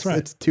about. So That's right.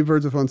 It's two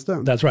birds with one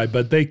stone. That's right.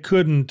 But they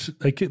couldn't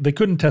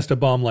test a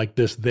bomb like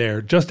this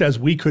there, just as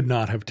we could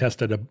not have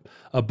tested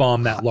a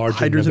bomb that large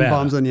Hydrogen in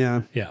Nevada. bombs, and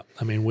yeah. Yeah.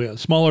 I mean,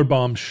 smaller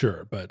bombs,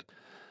 sure. But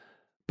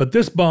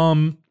this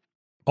bomb,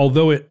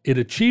 although it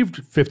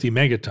achieved 50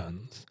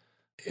 megatons,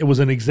 it was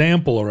an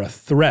example or a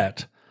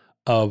threat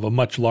of a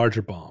much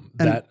larger bomb.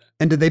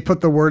 And did they put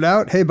the word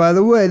out? Hey, by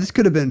the way, this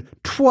could have been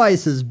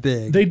twice as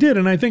big. They did,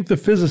 and I think the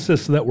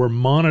physicists that were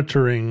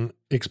monitoring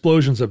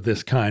explosions of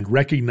this kind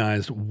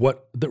recognized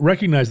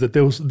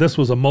that this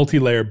was a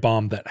multi-layered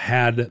bomb that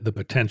had the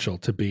potential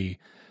to be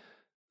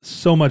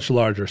so much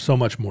larger, so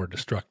much more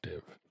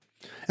destructive.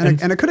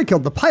 And it could have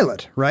killed the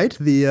pilot, right?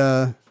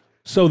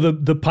 So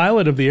the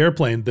pilot of the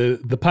airplane,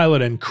 the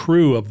pilot and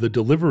crew of the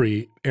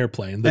delivery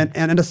airplane,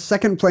 and a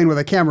second plane with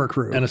a camera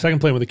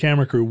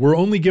crew, were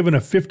only given a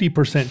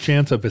 50%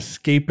 chance of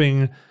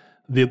escaping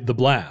the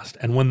blast.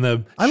 And when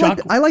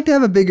I like to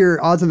have a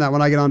bigger odds on that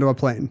when I get onto a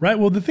plane. Right.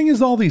 Well, the thing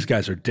is, all these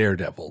guys are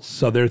daredevils,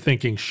 so they're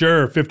thinking,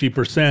 sure,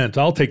 50%,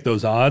 I'll take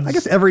those odds. I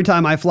guess every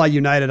time I fly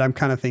United, I'm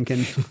kind of thinking,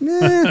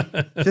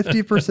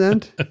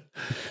 50%.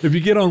 If you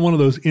get on one of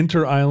those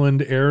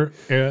inter-island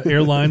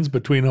airlines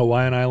between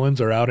Hawaiian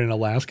Islands or out in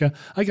Alaska,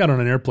 I got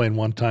on an airplane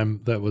one time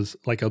that was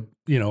like a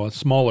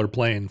smaller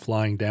plane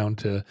flying down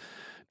to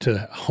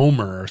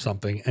Homer or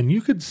something, and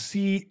you could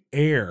see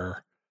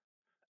air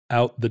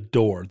out the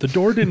door. The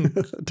door didn't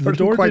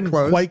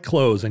quite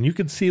close, and you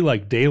could see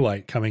like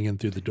daylight coming in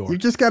through the door. You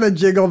just got to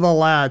jiggle the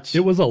latch.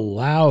 It was a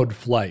loud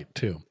flight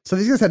too. So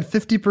these guys had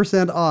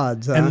 50%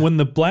 odds. Huh? And when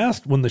the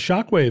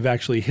shockwave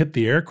actually hit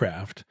the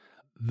aircraft,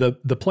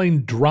 the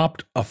plane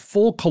dropped a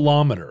full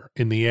kilometer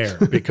in the air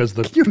because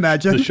Can you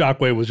imagine? The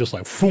shockwave was just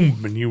like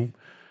boom,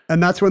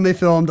 and that's when they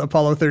filmed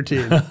Apollo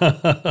 13.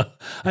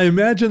 I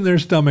imagine their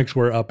stomachs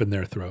were up in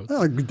their throats.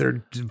 Well,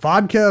 their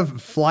vodka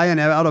flying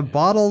out of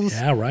bottles.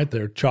 Yeah, right.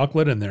 Their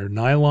chocolate and their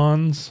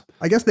nylons.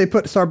 I guess they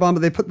put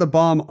the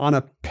bomb on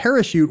a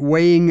parachute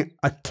weighing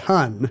a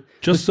ton.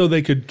 Just so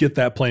they could get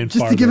that plane just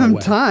farther to give them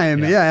away.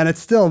 time. Yeah, and it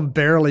still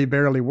barely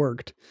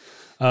worked.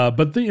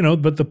 But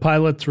the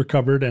pilots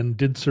recovered and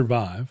did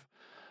survive.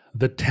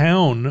 The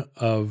town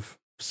of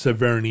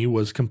Severny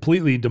was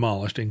completely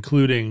demolished,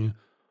 including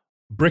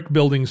brick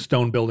buildings,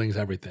 stone buildings,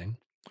 everything.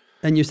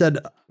 And you said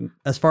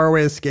as far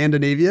away as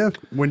Scandinavia,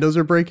 windows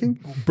are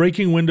breaking?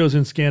 Breaking windows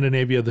in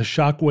Scandinavia. The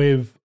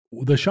shockwave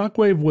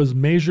was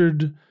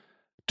measured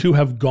to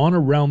have gone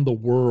around the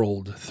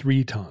world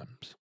 3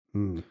 times.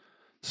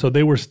 So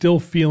they were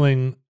still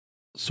feeling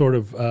sort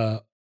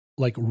of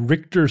like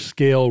Richter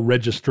scale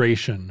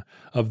registration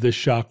of this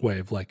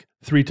shockwave, like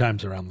 3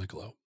 times around the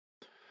globe.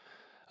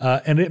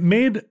 And it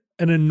made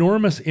an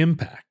enormous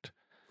impact.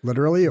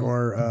 Literally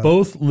or?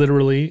 Both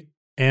literally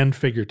and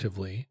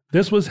figuratively.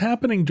 This was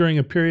happening during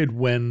a period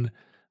when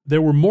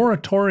there were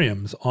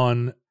moratoriums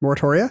on...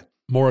 Moratoria,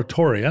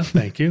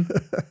 thank you.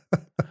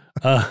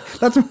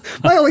 That's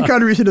my only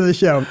contribution to the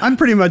show. I'm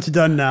pretty much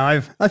done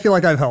now. I feel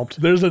like I've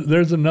helped.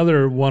 There's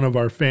another one of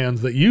our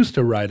fans that used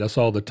to write us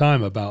all the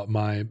time about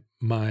my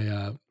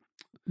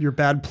your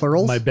bad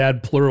plurals? My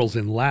bad plurals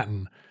in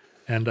Latin.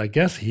 And I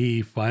guess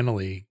he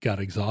finally got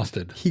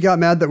exhausted. He got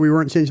mad that we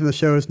weren't changing the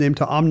show's name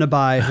to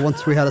Omnibuy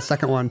once we had a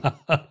second one.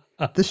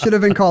 This should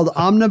have been called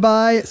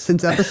Omnibuy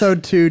since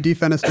episode 2,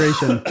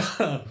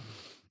 Defenestration.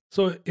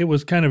 So it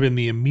was kind of in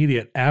the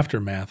immediate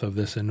aftermath of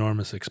this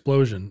enormous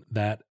explosion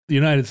that the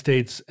United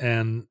States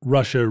and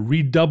Russia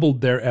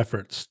redoubled their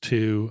efforts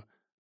to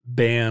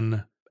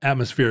ban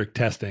atmospheric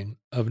testing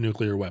of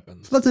nuclear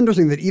weapons. So that's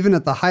interesting that even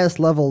at the highest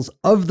levels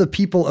of the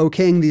people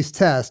okaying these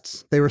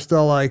tests, they were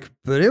still like,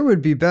 but it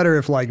would be better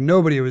if like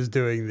nobody was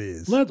doing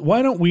these.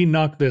 Why don't we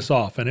knock this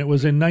off? And it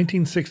was in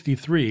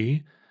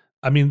 1963.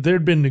 I mean,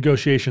 there'd been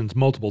negotiations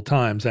multiple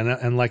times,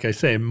 and like I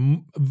say,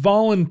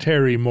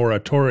 voluntary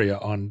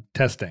moratoria on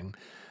testing.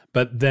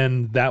 But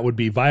then that would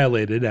be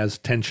violated as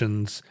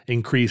tensions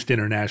increased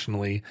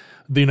internationally.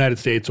 The United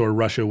States or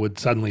Russia would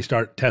suddenly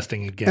start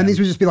testing again. And these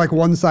would just be like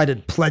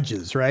one-sided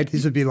pledges, right?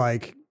 These would be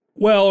like...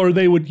 Well, or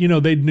they would,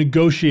 they'd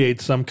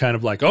negotiate some kind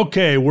of like,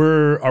 okay,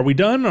 are we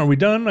done? Are we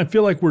done? I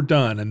feel like we're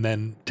done. And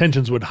then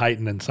tensions would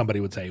heighten and somebody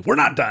would say, we're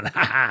not done.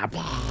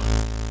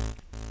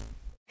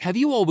 Have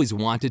you always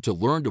wanted to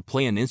learn to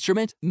play an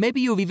instrument?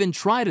 Maybe you've even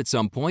tried at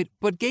some point,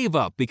 but gave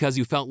up because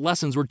you felt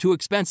lessons were too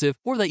expensive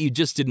or that you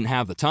just didn't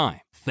have the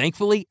time.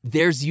 Thankfully,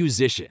 there's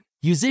Musician.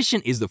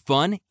 Musician is the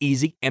fun,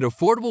 easy, and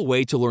affordable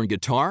way to learn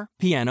guitar,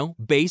 piano,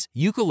 bass,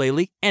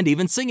 ukulele, and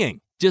even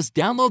singing. Just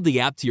download the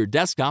app to your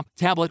desktop,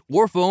 tablet,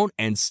 or phone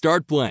and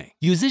start playing.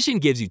 Musician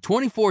gives you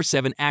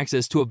 24/7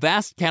 access to a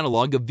vast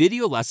catalog of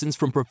video lessons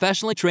from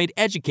professionally trained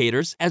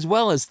educators, as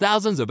well as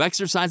thousands of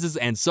exercises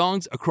and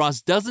songs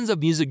across dozens of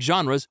music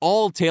genres,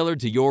 all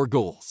tailored to your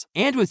goals.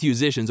 And with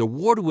Musician's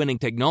award-winning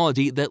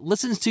technology that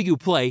listens to you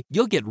play,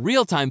 you'll get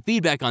real-time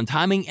feedback on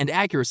timing and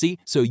accuracy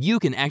so you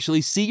can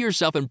actually see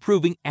yourself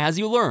improving as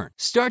you learn.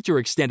 Start your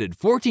extended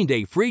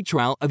 14-day free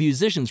trial of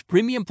Musician's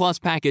Premium Plus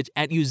package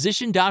at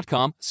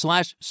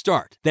musician.com/start.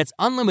 That's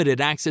unlimited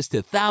access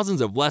to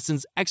thousands of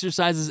lessons,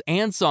 exercises,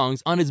 and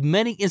songs on as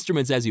many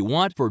instruments as you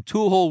want for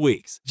 2 whole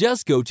weeks.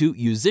 Just go to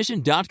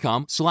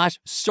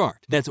musician.com/start.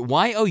 That's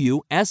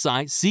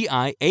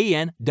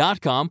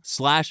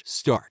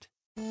YOUSICIAN.com/start.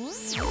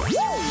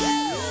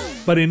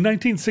 But in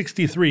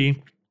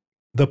 1963,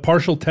 the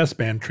Partial Test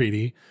Ban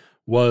Treaty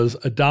was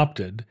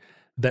adopted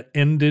that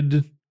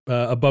ended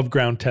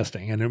above-ground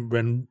testing,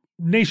 and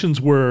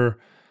nations were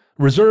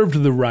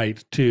reserved the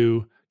right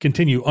to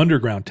continue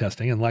underground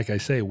testing. And like I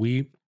say,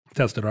 we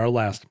tested our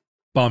last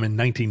bomb in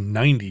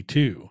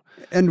 1992.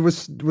 And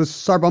was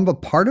Tsar-Bomba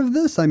part of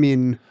this? I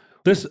mean...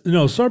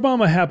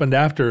 Tsar-Bomba happened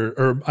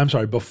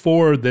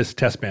before this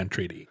test ban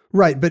treaty.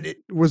 Right, but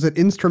was it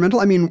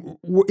instrumental? I mean,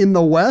 in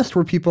the West,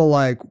 were people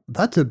like,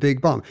 that's a big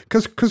bomb?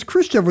 Because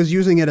Khrushchev was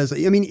using it as,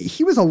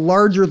 he was a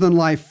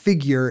larger-than-life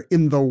figure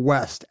in the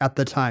West at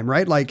the time,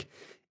 right? Like,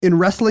 in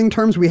wrestling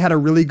terms, we had a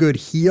really good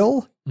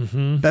heel.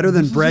 Mm-hmm. Better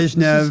than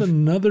Brezhnev.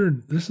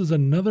 This is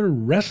another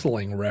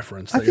wrestling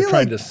reference that you're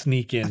trying to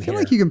sneak in here. I feel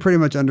like you can pretty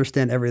much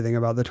understand everything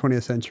about the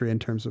 20th century in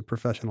terms of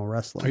professional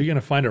wrestling. Are you going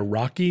to find a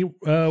Rocky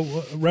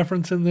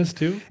reference in this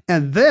too?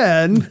 And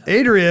then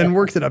Adrian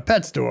works at a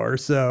pet store,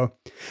 so...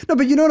 No,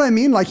 but you know what I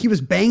mean? Like, he was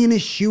banging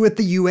his shoe at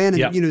the UN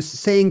and,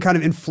 saying kind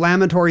of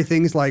inflammatory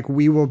things like,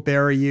 we will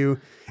bury you.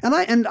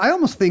 And I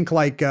almost think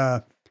like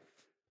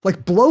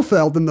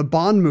Blofeld in the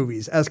Bond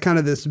movies as kind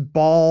of this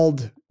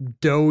bald,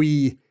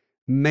 doughy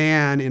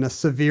man in a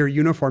severe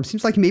uniform.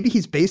 Seems like maybe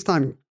he's based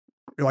on,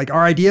 like,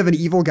 our idea of an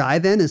evil guy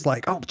then is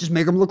like, oh, just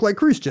make him look like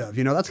Khrushchev.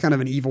 That's kind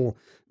of an evil,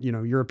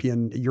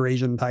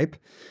 Eurasian type.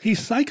 He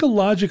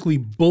psychologically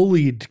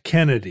bullied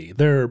Kennedy.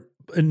 There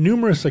are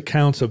numerous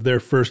accounts of their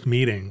first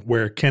meeting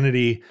where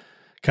Kennedy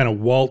kind of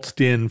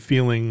waltzed in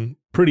feeling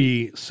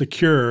pretty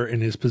secure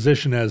in his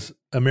position as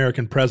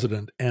American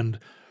president and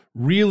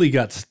really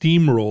got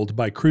steamrolled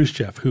by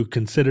Khrushchev, who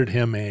considered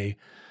him a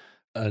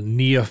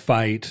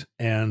neophyte,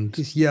 and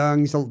he's young,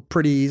 he's a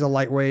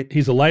lightweight.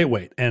 He's a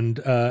lightweight,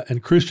 and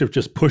Khrushchev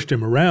just pushed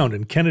him around,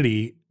 and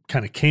Kennedy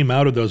kind of came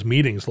out of those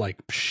meetings like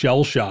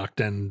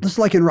shell-shocked. And just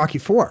like in Rocky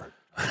IV,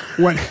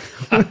 when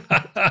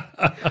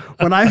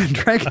Ivan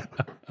Drago.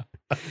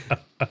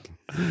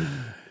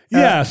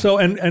 Yeah. So,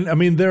 and I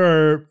mean,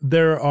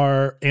 there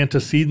are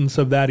antecedents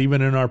of that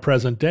even in our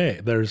present day.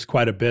 There's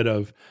quite a bit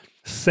of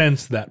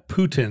sense that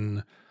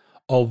Putin,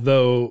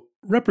 although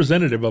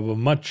representative of a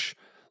much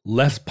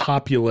less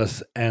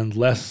populous and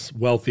less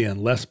wealthy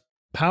and less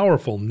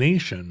powerful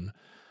nation,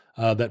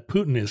 that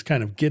Putin is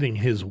kind of getting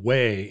his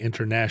way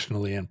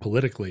internationally and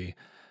politically,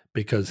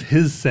 because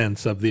his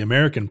sense of the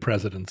American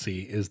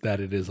presidency is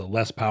that it is a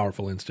less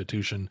powerful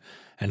institution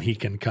and he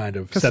can kind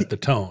of set the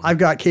tone. I've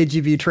got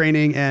KGB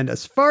training, and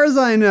as far as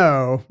I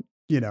know,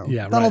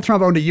 Donald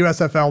Trump owned a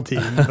USFL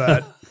team,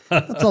 but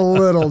that's a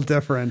little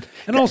different.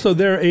 And also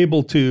they're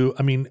able to,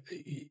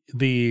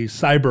 the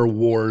cyber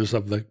wars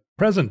of the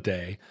present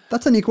day.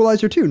 That's an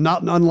equalizer too,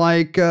 not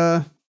unlike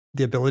the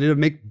ability to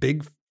make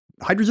big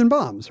hydrogen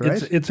bombs,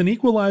 right? It's an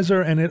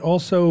equalizer, and it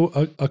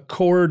also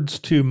accords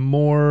to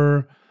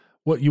more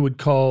what you would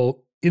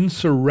call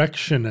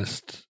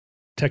insurrectionist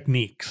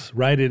techniques,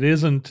 right? It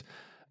isn't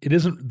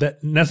that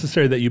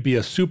necessary that you be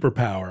a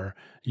superpower.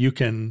 you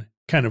can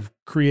kind of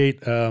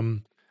create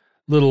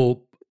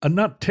little,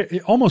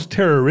 almost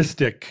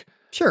terroristic,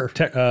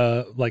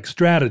 like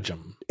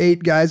stratagem.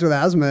 8 guys with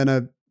asthma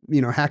and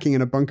hacking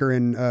in a bunker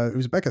in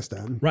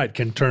Uzbekistan. Right,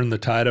 can turn the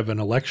tide of an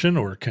election,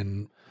 or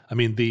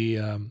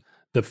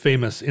the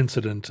famous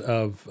incident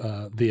of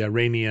the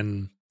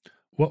Iranian,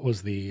 what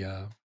was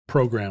the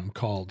program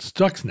called?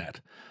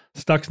 Stuxnet,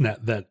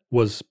 that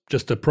was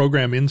just a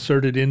program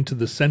inserted into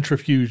the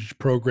centrifuge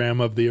program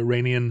of the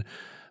Iranian,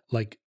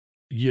 like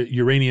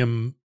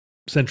uranium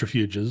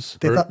centrifuges.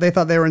 They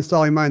thought they were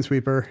installing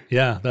Minesweeper.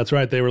 Yeah, that's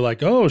right. They were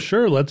like, oh,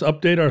 sure, let's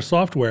update our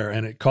software.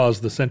 And it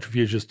caused the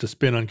centrifuges to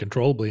spin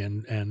uncontrollably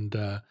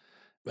and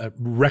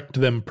wrecked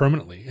them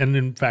permanently. And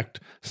in fact,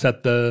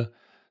 set the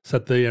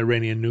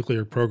Iranian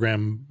nuclear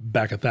program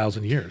back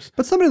 1,000 years.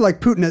 But somebody like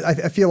Putin,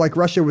 I feel like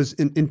Russia was,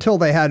 until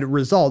they had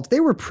results,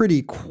 they were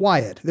pretty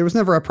quiet. There was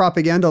never a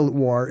propaganda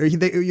war.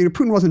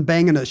 Putin wasn't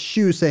banging a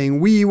shoe saying,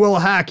 we will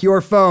hack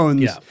your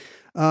phones. Yeah.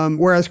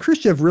 Whereas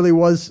Khrushchev really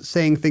was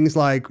saying things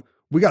like,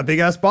 we got big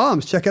ass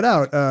bombs, check it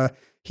out.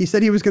 He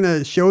said he was going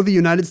to show the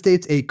United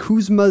States a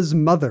Kuzma's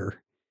mother,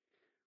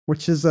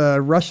 which is a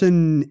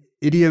Russian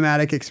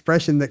idiomatic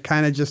expression that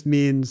kind of just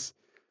means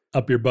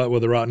up your butt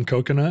with a rotten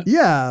coconut?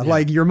 Yeah,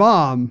 like your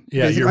mom.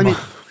 Yeah, your mom.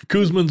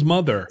 Kuzma's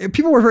mother.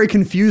 People were very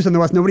confused in the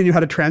West. Nobody knew how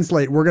to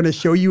translate. We're going to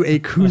show you a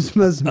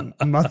Kuzma's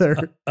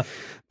mother.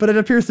 But it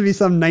appears to be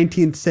some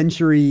 19th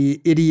century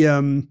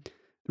idiom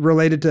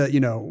related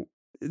to,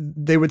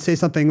 they would say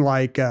something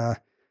like,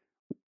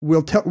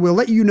 we'll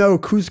let you know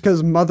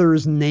Kuzka's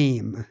mother's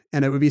name.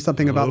 And it would be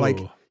something about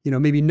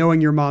maybe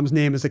knowing your mom's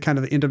name is a kind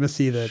of the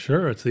intimacy that...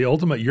 Sure, it's the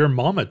ultimate your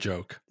mama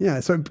joke.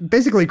 Yeah, so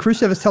basically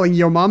Khrushchev is telling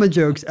yo mama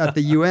jokes at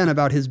the UN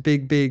about his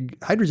big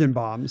hydrogen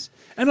bombs.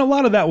 And a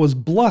lot of that was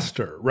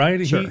bluster,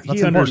 right? Sure,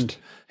 that's important.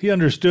 He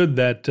understood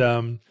that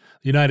the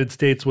United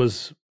States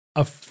was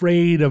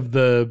afraid of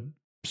the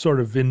sort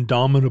of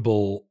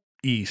indomitable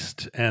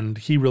East, and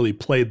he really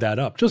played that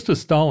up, just as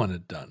Stalin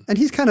had done. And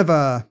he's kind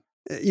of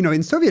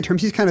in Soviet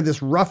terms, he's kind of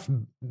this rough,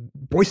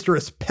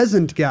 boisterous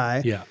peasant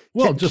guy. Yeah.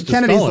 Well, just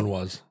as Stalin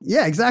was.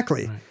 Yeah,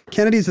 exactly. Right.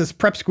 Kennedy's this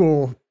prep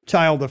school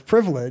child of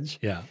privilege.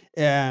 Yeah.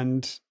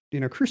 And,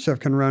 Khrushchev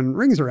can run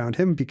rings around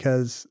him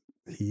because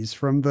he's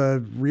from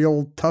the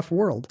real tough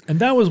world. And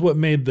that was what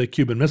made the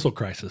Cuban Missile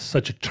Crisis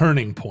such a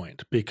turning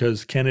point,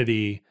 because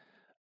Kennedy,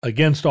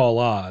 against all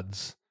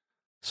odds,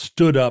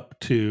 stood up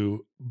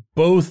to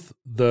both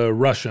the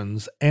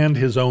Russians and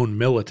his own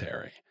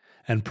military,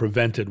 and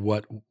prevented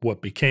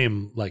what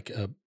became like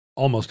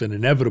almost an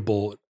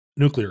inevitable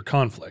nuclear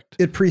conflict.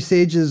 It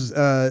presages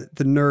the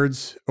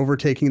nerds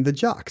overtaking the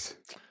jocks,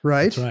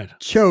 right? That's right.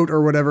 Choate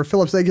or whatever,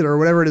 Philip Segular or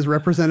whatever it is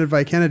represented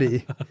by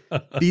Kennedy,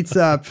 beats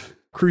up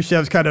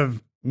Khrushchev's kind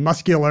of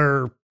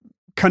muscular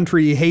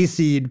country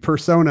hayseed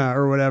persona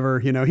or whatever.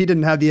 He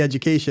didn't have the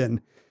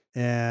education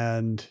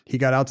and he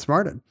got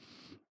outsmarted.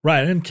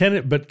 Right. And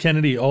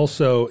Kennedy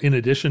also, in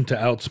addition to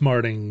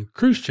outsmarting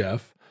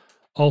Khrushchev,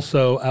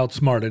 also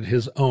outsmarted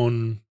his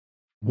own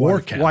war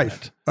cabinet.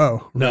 Wife. Oh,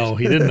 right. No,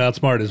 he didn't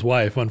outsmart his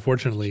wife.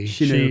 Unfortunately,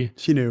 she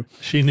knew.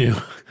 She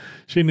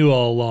knew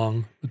all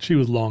along, but she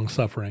was long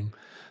suffering.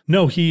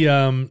 No, he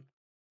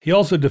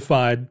also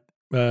defied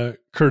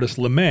Curtis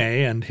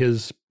LeMay and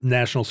his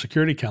National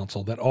Security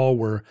Council, that all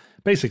were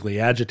basically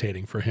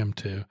agitating for him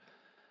to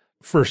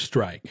first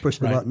strike. Push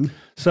the button.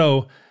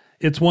 So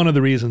it's one of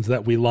the reasons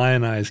that we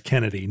lionize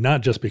Kennedy,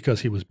 not just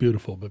because he was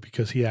beautiful, but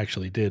because he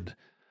actually did.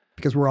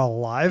 Because we're all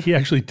alive? He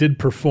actually did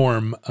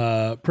perform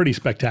pretty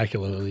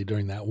spectacularly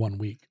during that 1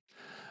 week.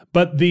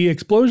 But the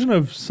explosion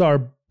of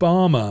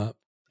Tsar-Bomba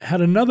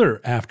had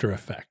another after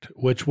effect,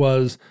 which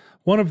was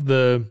one of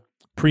the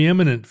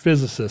preeminent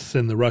physicists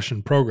in the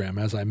Russian program,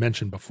 as I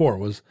mentioned before,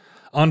 was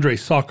Andrei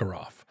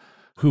Sakharov,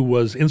 who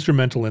was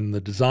instrumental in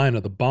the design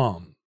of the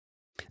bomb.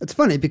 It's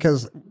funny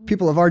because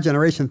people of our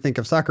generation think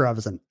of Sakharov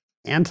as an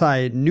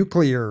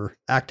anti-nuclear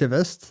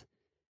activist.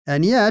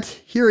 And yet,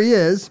 here he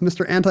is,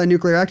 Mr.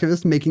 Anti-Nuclear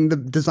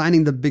Activist,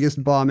 designing the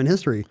biggest bomb in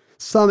history.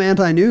 Some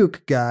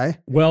anti-nuke guy.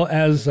 Well,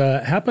 as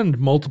happened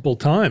multiple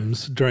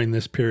times during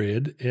this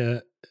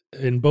period,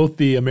 in both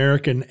the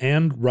American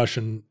and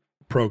Russian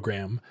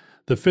program,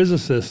 the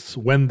physicists,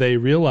 when they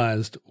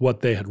realized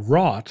what they had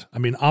wrought,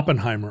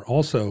 Oppenheimer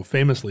also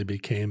famously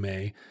became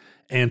a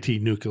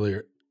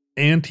anti-nuclear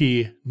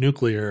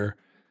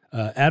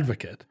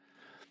advocate.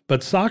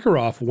 But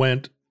Sakharov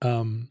went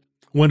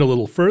a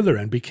little further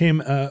and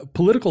became a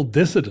political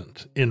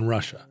dissident in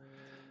Russia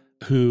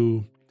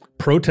who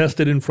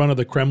protested in front of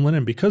the Kremlin.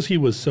 And because he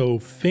was so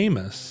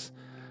famous,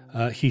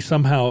 he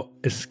somehow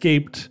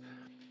escaped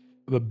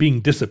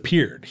being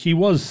disappeared. He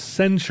was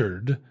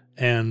censured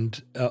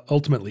and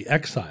ultimately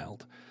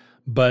exiled,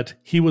 but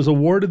he was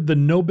awarded the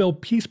Nobel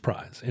Peace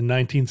Prize in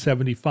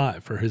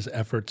 1975 for his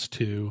efforts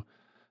to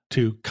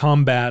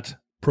combat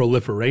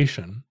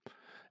proliferation.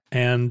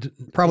 And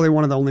probably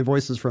one of the only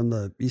voices from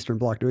the Eastern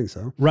Bloc doing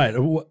so. Right.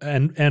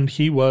 And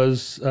he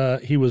was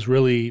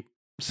really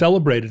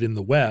celebrated in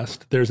the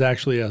West. There's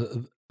actually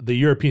the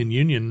European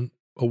Union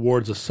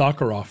awards a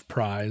Sakharov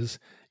Prize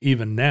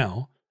even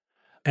now.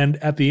 And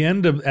at the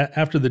end of,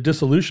 after the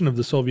dissolution of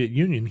the Soviet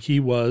Union, he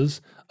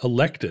was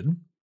elected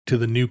to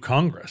the new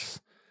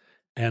Congress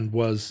and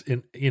was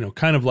in,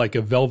 kind of like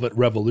a Velvet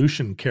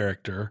Revolution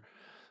character,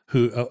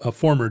 a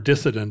former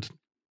dissident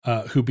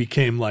who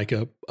became like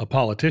a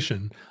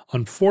politician.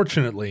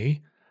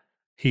 Unfortunately,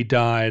 he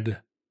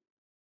died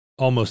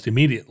almost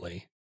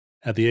immediately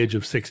at the age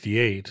of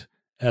 68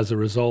 as a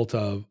result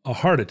of a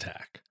heart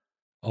attack.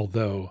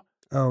 Although,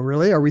 oh,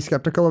 really? Are we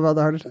skeptical about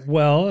the heart attack?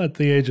 well, at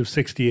the age of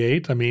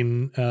 68, I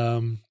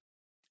mean,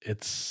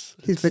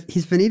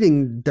 He's been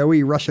eating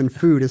doughy Russian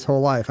food his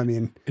whole life. I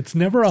mean, it's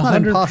never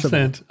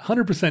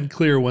 100%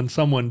 clear when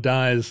someone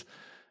dies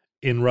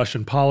in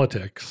Russian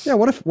politics. Yeah.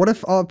 What if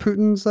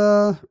Putin's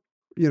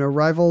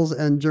rivals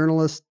and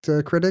journalist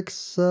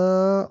critics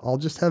all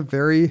just have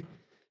very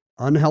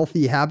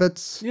unhealthy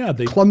habits? Yeah,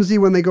 clumsy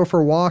when they go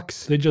for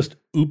walks. They just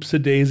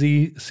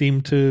oops-a-daisy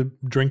seem to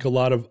drink a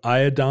lot of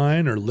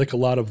iodine or lick a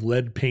lot of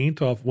lead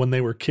paint off when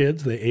they were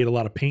kids. They ate a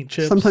lot of paint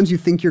chips. Sometimes you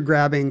think you're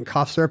grabbing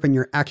cough syrup and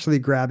you're actually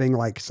grabbing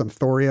like some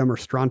thorium or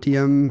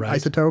strontium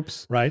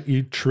isotopes. Right.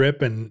 You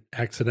trip and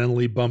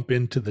accidentally bump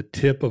into the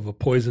tip of a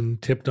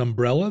poison-tipped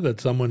umbrella that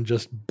someone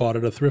just bought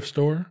at a thrift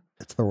store.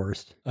 It's the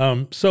worst.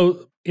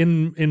 So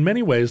in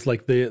many ways,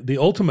 like the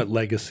ultimate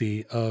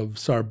legacy of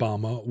Tsar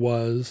Bomba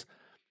was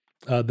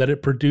that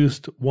it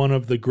produced one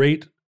of the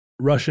great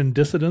Russian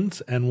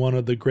dissidents and one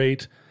of the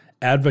great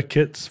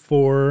advocates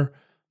for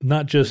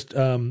not just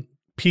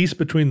peace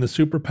between the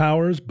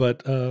superpowers,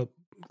 but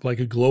like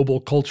a global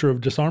culture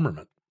of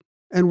disarmament.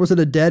 And was it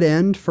a dead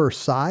end for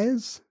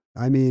size?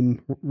 I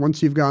mean,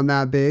 once you've gone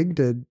that big,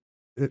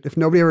 if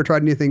nobody ever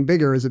tried anything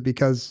bigger, is it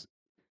because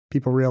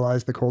people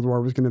realized the Cold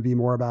War was going to be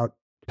more about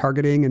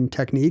targeting and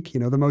technique,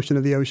 the motion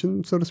of the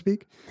ocean, so to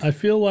speak? I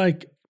feel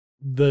like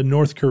the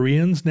North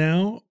Koreans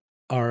now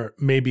are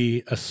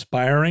maybe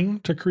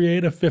aspiring to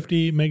create a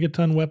 50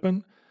 megaton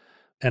weapon,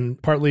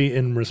 and partly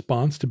in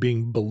response to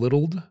being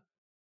belittled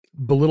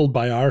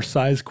by our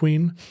size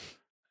queen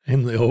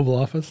in the Oval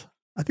Office.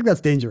 I think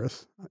that's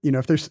dangerous.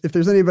 If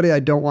there's anybody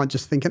I don't want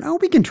just thinking, oh,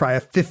 we can try a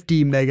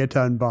 50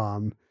 megaton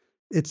bomb,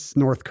 it's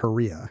North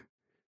Korea.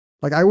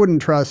 Like, I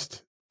wouldn't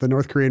trust the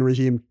North Korean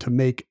regime to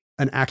make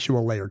an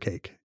actual layer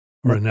cake.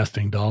 Or a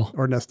nesting doll.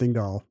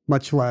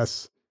 Much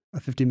less a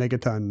 50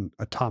 megaton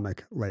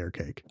atomic layer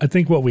cake. I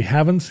think what we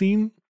haven't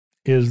seen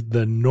is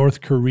the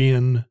North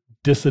Korean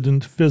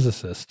dissident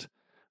physicist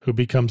who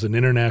becomes an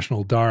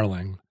international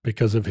darling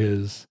because of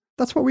his...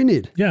 That's what we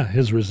need. Yeah,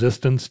 his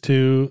resistance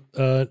to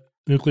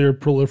nuclear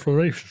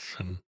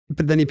proliferation.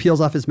 But then he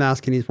peels off his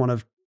mask and he's one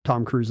of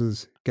Tom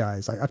Cruise's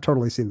guys. I've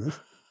totally seen this.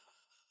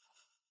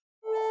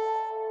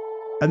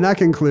 And that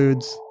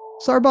concludes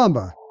Tsar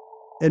Bomba,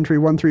 entry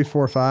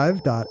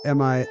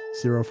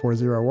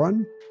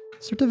 1345.mi0401.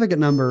 Certificate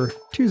number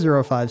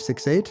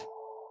 20568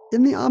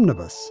 in the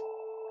omnibus.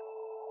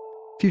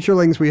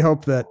 Futurelings, we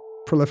hope that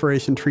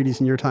proliferation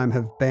treaties in your time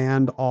have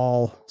banned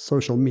all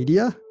social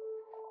media,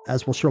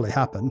 as will surely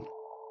happen.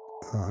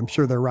 I'm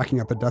sure they're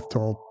racking up a death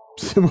toll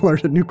similar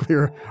to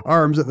nuclear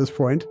arms at this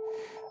point.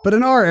 But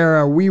in our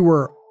era, we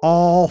were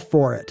all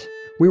for it.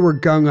 We were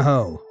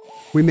gung-ho.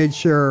 We made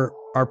sure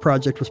our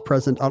project was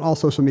present on all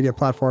social media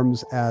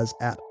platforms as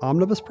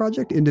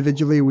 @OmnibusProject.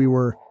 Individually, we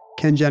were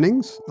Ken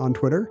Jennings on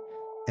Twitter,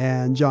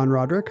 and John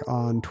Roderick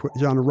on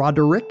John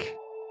Roderick,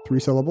 3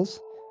 syllables,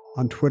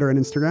 on Twitter and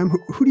Instagram.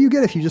 Who do you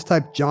get if you just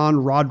type John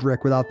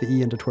Roderick without the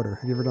E into Twitter?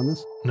 Have you ever done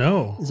this?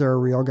 No. Is there a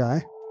real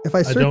guy?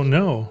 I don't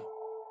know.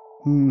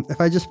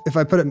 If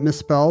I put it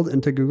misspelled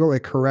into Google,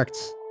 it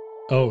corrects.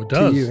 Oh, it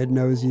does. To you. It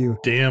knows you.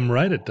 Damn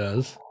right it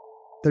does.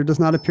 There does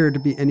not appear to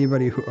be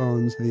anybody who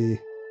owns the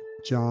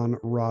John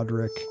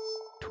Roderick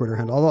Twitter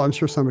handle, although I'm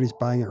sure somebody's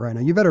buying it right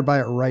now. You better buy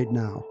it right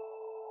now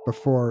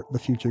before the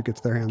future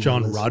gets their hands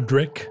on this. John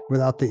Roderick?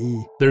 Without the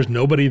E. There's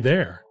nobody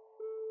there.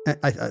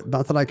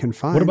 Not that I can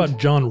find. What about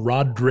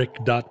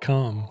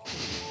johnroderick.com?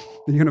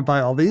 You're going to buy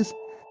all these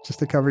just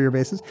to cover your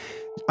bases?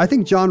 I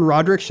think John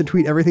Roderick should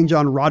tweet everything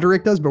John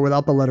Roderick does, but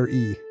without the letter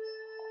E.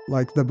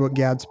 Like the book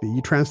Gatsby.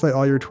 You translate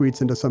all your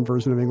tweets into some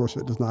version of English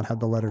that does not have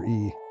the letter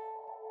E.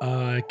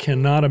 I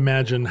cannot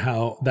imagine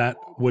how that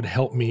would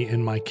help me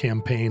in my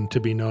campaign to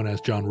be known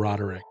as John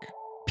Roderick.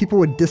 People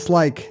would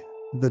dislike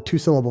the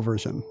 2-syllable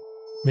version.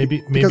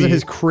 Maybe because of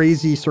his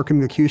crazy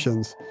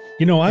circumlocutions.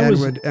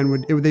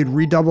 They'd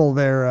redouble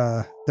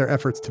their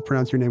efforts to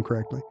pronounce your name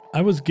correctly.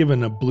 I was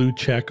given a blue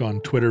check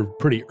on Twitter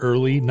pretty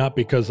early, not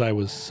because I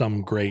was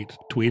some great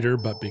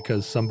tweeter, but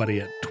because somebody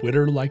at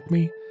Twitter liked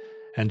me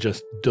and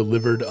just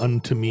delivered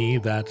unto me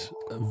that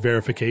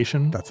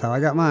verification. That's how I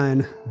got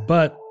mine.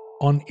 But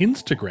on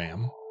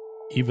Instagram,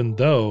 even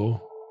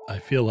though I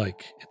feel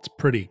like it's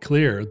pretty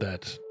clear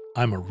that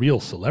I'm a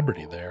real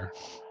celebrity there,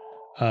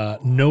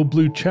 no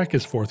blue check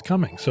is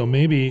forthcoming. So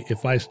maybe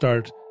if I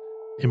start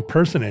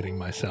impersonating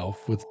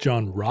myself with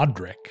John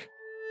Roderick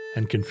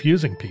and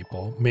confusing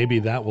people, maybe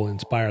that will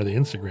inspire the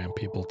Instagram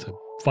people to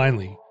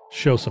finally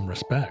show some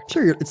respect.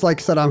 Sure, it's like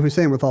Saddam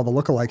Hussein with all the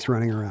lookalikes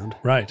running around.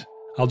 Right.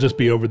 I'll just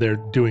be over there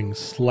doing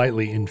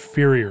slightly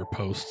inferior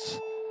posts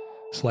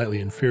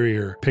slightly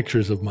inferior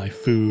pictures of my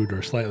food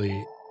or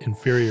slightly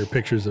inferior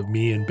pictures of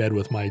me in bed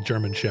with my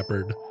German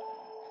Shepherd.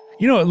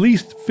 You know, at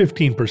least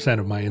 15%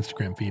 of my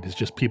Instagram feed is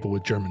just people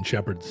with German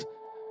Shepherds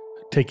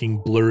taking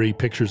blurry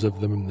pictures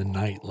of them in the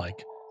night.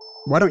 Like,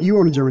 why don't you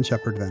own a German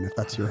Shepherd then, if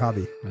that's your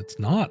hobby? That's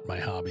not my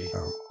hobby.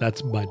 Oh.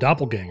 That's my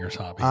doppelganger's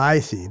hobby. I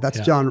see. That's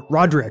John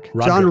Roderick.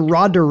 Roderick. John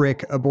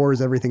Roderick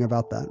abhors everything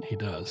about that. He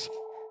does.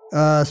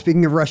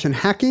 Speaking of Russian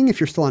hacking, if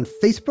you're still on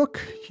Facebook,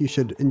 you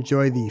should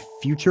enjoy the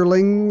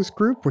Futurelings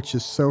group, which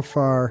is so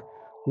far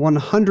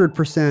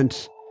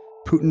 100%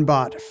 Putin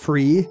bot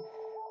free.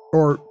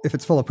 Or if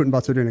it's full of Putin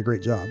bots, they're doing a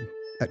great job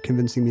at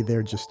convincing me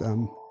they're just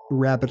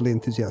rabidly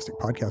enthusiastic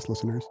podcast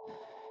listeners.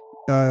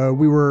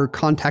 We were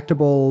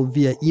contactable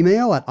via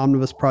email at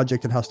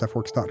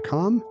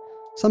omnibusproject@howstuffworks.com.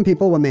 Some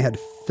people, when they had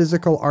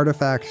physical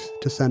artifacts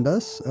to send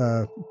us,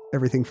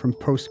 everything from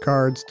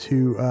postcards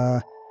to,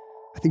 I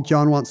think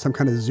John wants some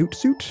kind of zoot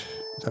suit.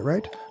 Is that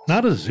right?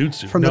 Not a zoot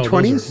suit. From the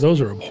 20s?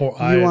 Those are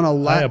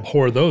I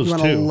abhor those too. You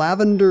want too. a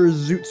lavender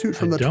zoot suit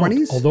from the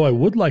 20s? Although I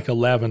would like a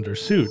lavender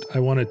suit. I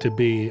want it to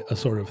be a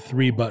sort of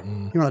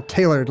 3-button. You want a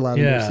tailored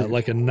lavender suit? Yeah,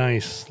 like a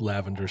nice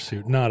lavender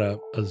suit, not a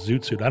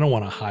zoot suit. I don't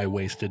want a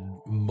high-waisted,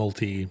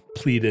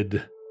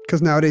 multi-pleated.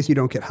 Because nowadays you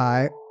don't get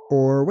high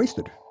or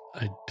wasted.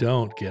 I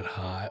don't get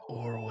high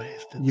or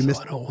wasted. You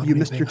missed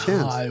your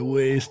chance.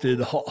 High-waisted.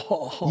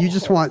 You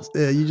just want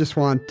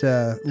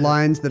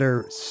lines that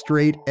are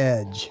straight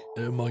edge.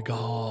 Oh my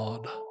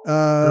God.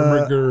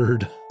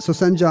 Ermagerd. So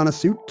send John a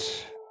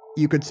suit.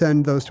 You could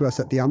send those to us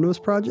at the Omnibus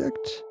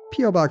Project,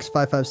 P.O. Box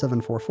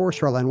 55744,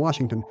 Shoreline,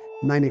 Washington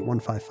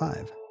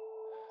 98155.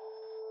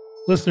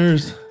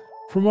 Listeners,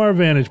 from our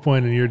vantage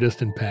point in your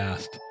distant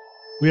past,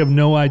 we have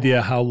no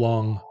idea how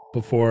long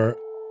before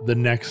the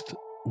next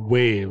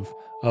wave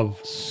of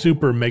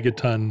super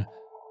megaton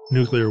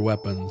nuclear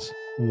weapons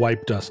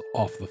wiped us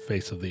off the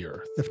face of the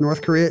earth. If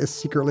North Korea is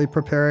secretly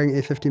preparing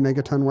a 50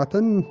 megaton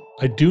weapon,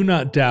 I do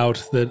not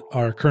doubt that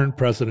our current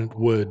president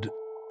would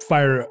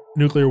fire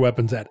nuclear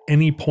weapons at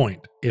any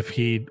point if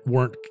he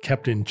weren't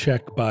kept in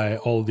check by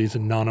all of these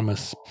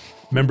anonymous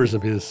members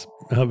of his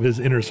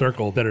inner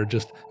circle that are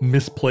just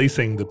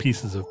misplacing the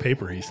pieces of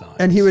paper he signs.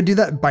 And he would do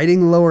that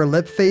biting lower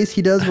lip face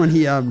he does when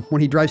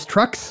he drives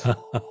trucks.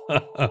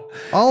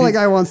 All the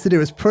guy wants to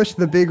do is push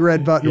the big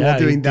red button while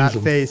doing that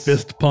face.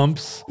 Fist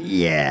pumps.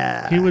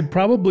 Yeah. He would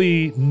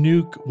probably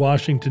nuke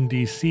Washington,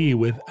 D.C.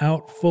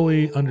 without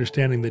fully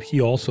understanding that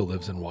he also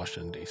lives in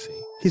Washington, D.C.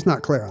 He's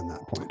not clear on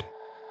that point.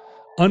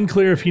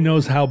 Unclear if he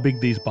knows how big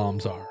these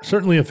bombs are.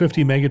 Certainly a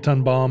 50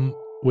 megaton bomb,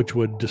 which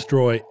would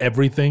destroy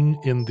everything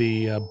in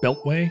the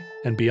Beltway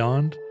and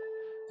beyond,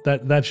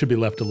 that should be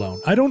left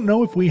alone. I don't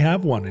know if we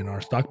have one in our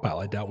stockpile.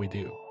 I doubt we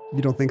do.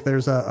 You don't think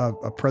there's a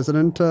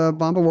President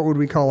Bomba? What would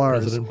we call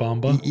ours? President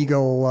Bomba?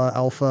 Eagle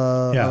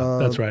Alpha. Yeah,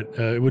 that's right.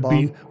 It would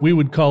be. We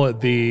would call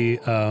it the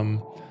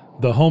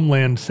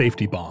Homeland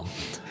Safety Bomb.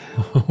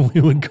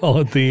 We would call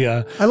it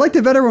the... I liked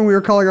it better when we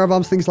were calling our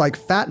bombs things like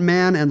Fat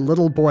Man and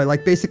Little Boy.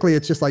 Like, basically,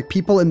 it's just like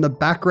people in the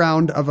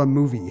background of a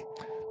movie.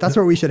 That's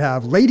what we should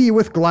have. Lady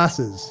with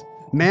glasses.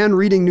 Man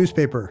reading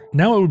newspaper.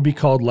 Now it would be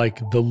called,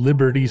 like, the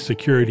Liberty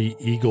Security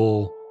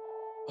Eagle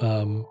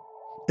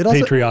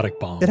patriotic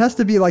bomb. It has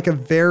to be, like, a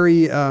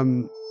very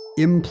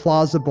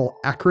implausible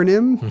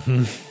acronym.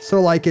 Mm-hmm. So,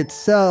 like, it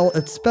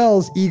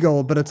spells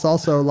Eagle, but it's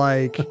also,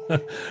 like,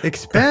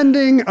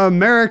 expanding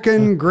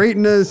American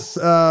greatness...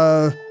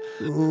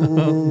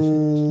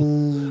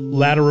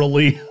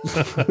 laterally.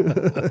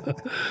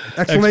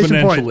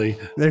 Exclamation point. Exponentially.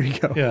 There you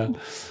go.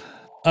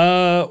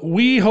 Yeah.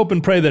 We hope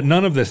and pray that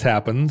none of this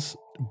happens,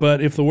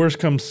 but if the worst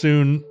comes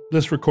soon,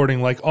 this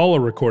recording, like all our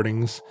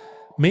recordings,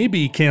 may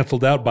be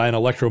canceled out by an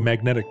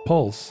electromagnetic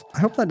pulse. I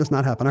hope that does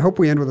not happen. I hope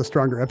we end with a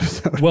stronger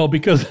episode. Well,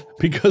 because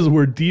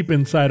we're deep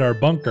inside our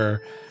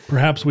bunker,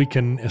 perhaps we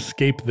can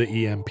escape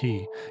the EMP.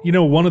 You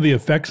know, one of the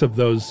effects of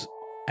those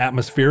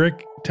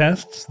atmospheric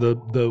tests,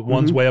 the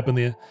ones way up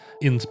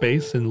in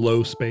space, in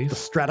low space. The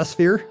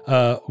stratosphere?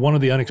 One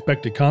of the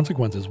unexpected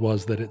consequences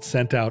was that it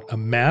sent out a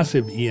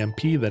massive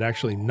EMP that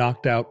actually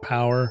knocked out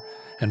power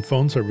and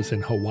phone service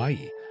in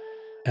Hawaii.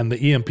 And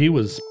the EMP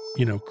was,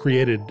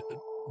 created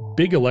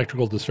big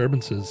electrical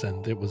disturbances,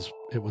 and it was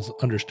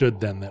understood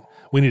then that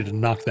we needed to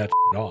knock that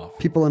off.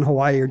 People in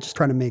Hawaii are just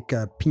trying to make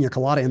pina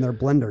colada in their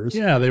blenders.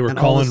 Yeah, they were and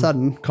all of a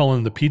sudden,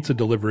 calling the pizza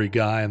delivery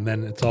guy, and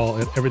then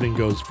everything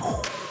goes.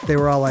 They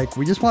were all like,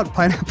 "We just want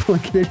pineapple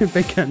and Canadian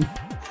bacon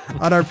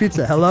on our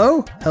pizza."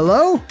 Hello?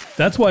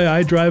 That's why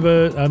I drive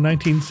a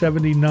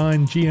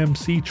 1979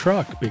 GMC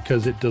truck,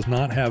 because it does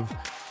not have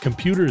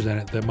computers in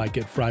it that might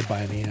get fried by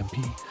an EMP.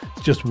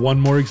 It's just one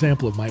more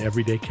example of my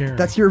everyday care.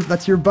 That's your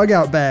bug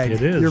out bag.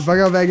 It is. Your bug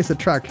out bag is a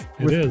truck.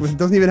 It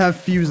doesn't even have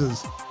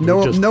fuses.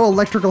 No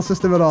electrical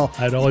system at all.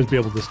 I'd always be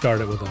able to start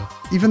it with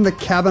even the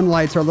cabin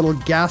lights are little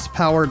gas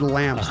powered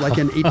lamps like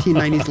in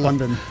 1890s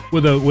London.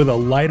 With a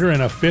lighter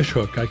and a fish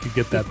hook, I could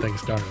get that thing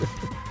started.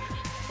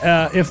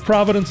 If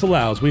Providence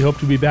allows, we hope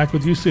to be back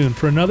with you soon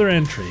for another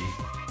entry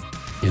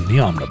in the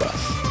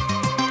Omnibus.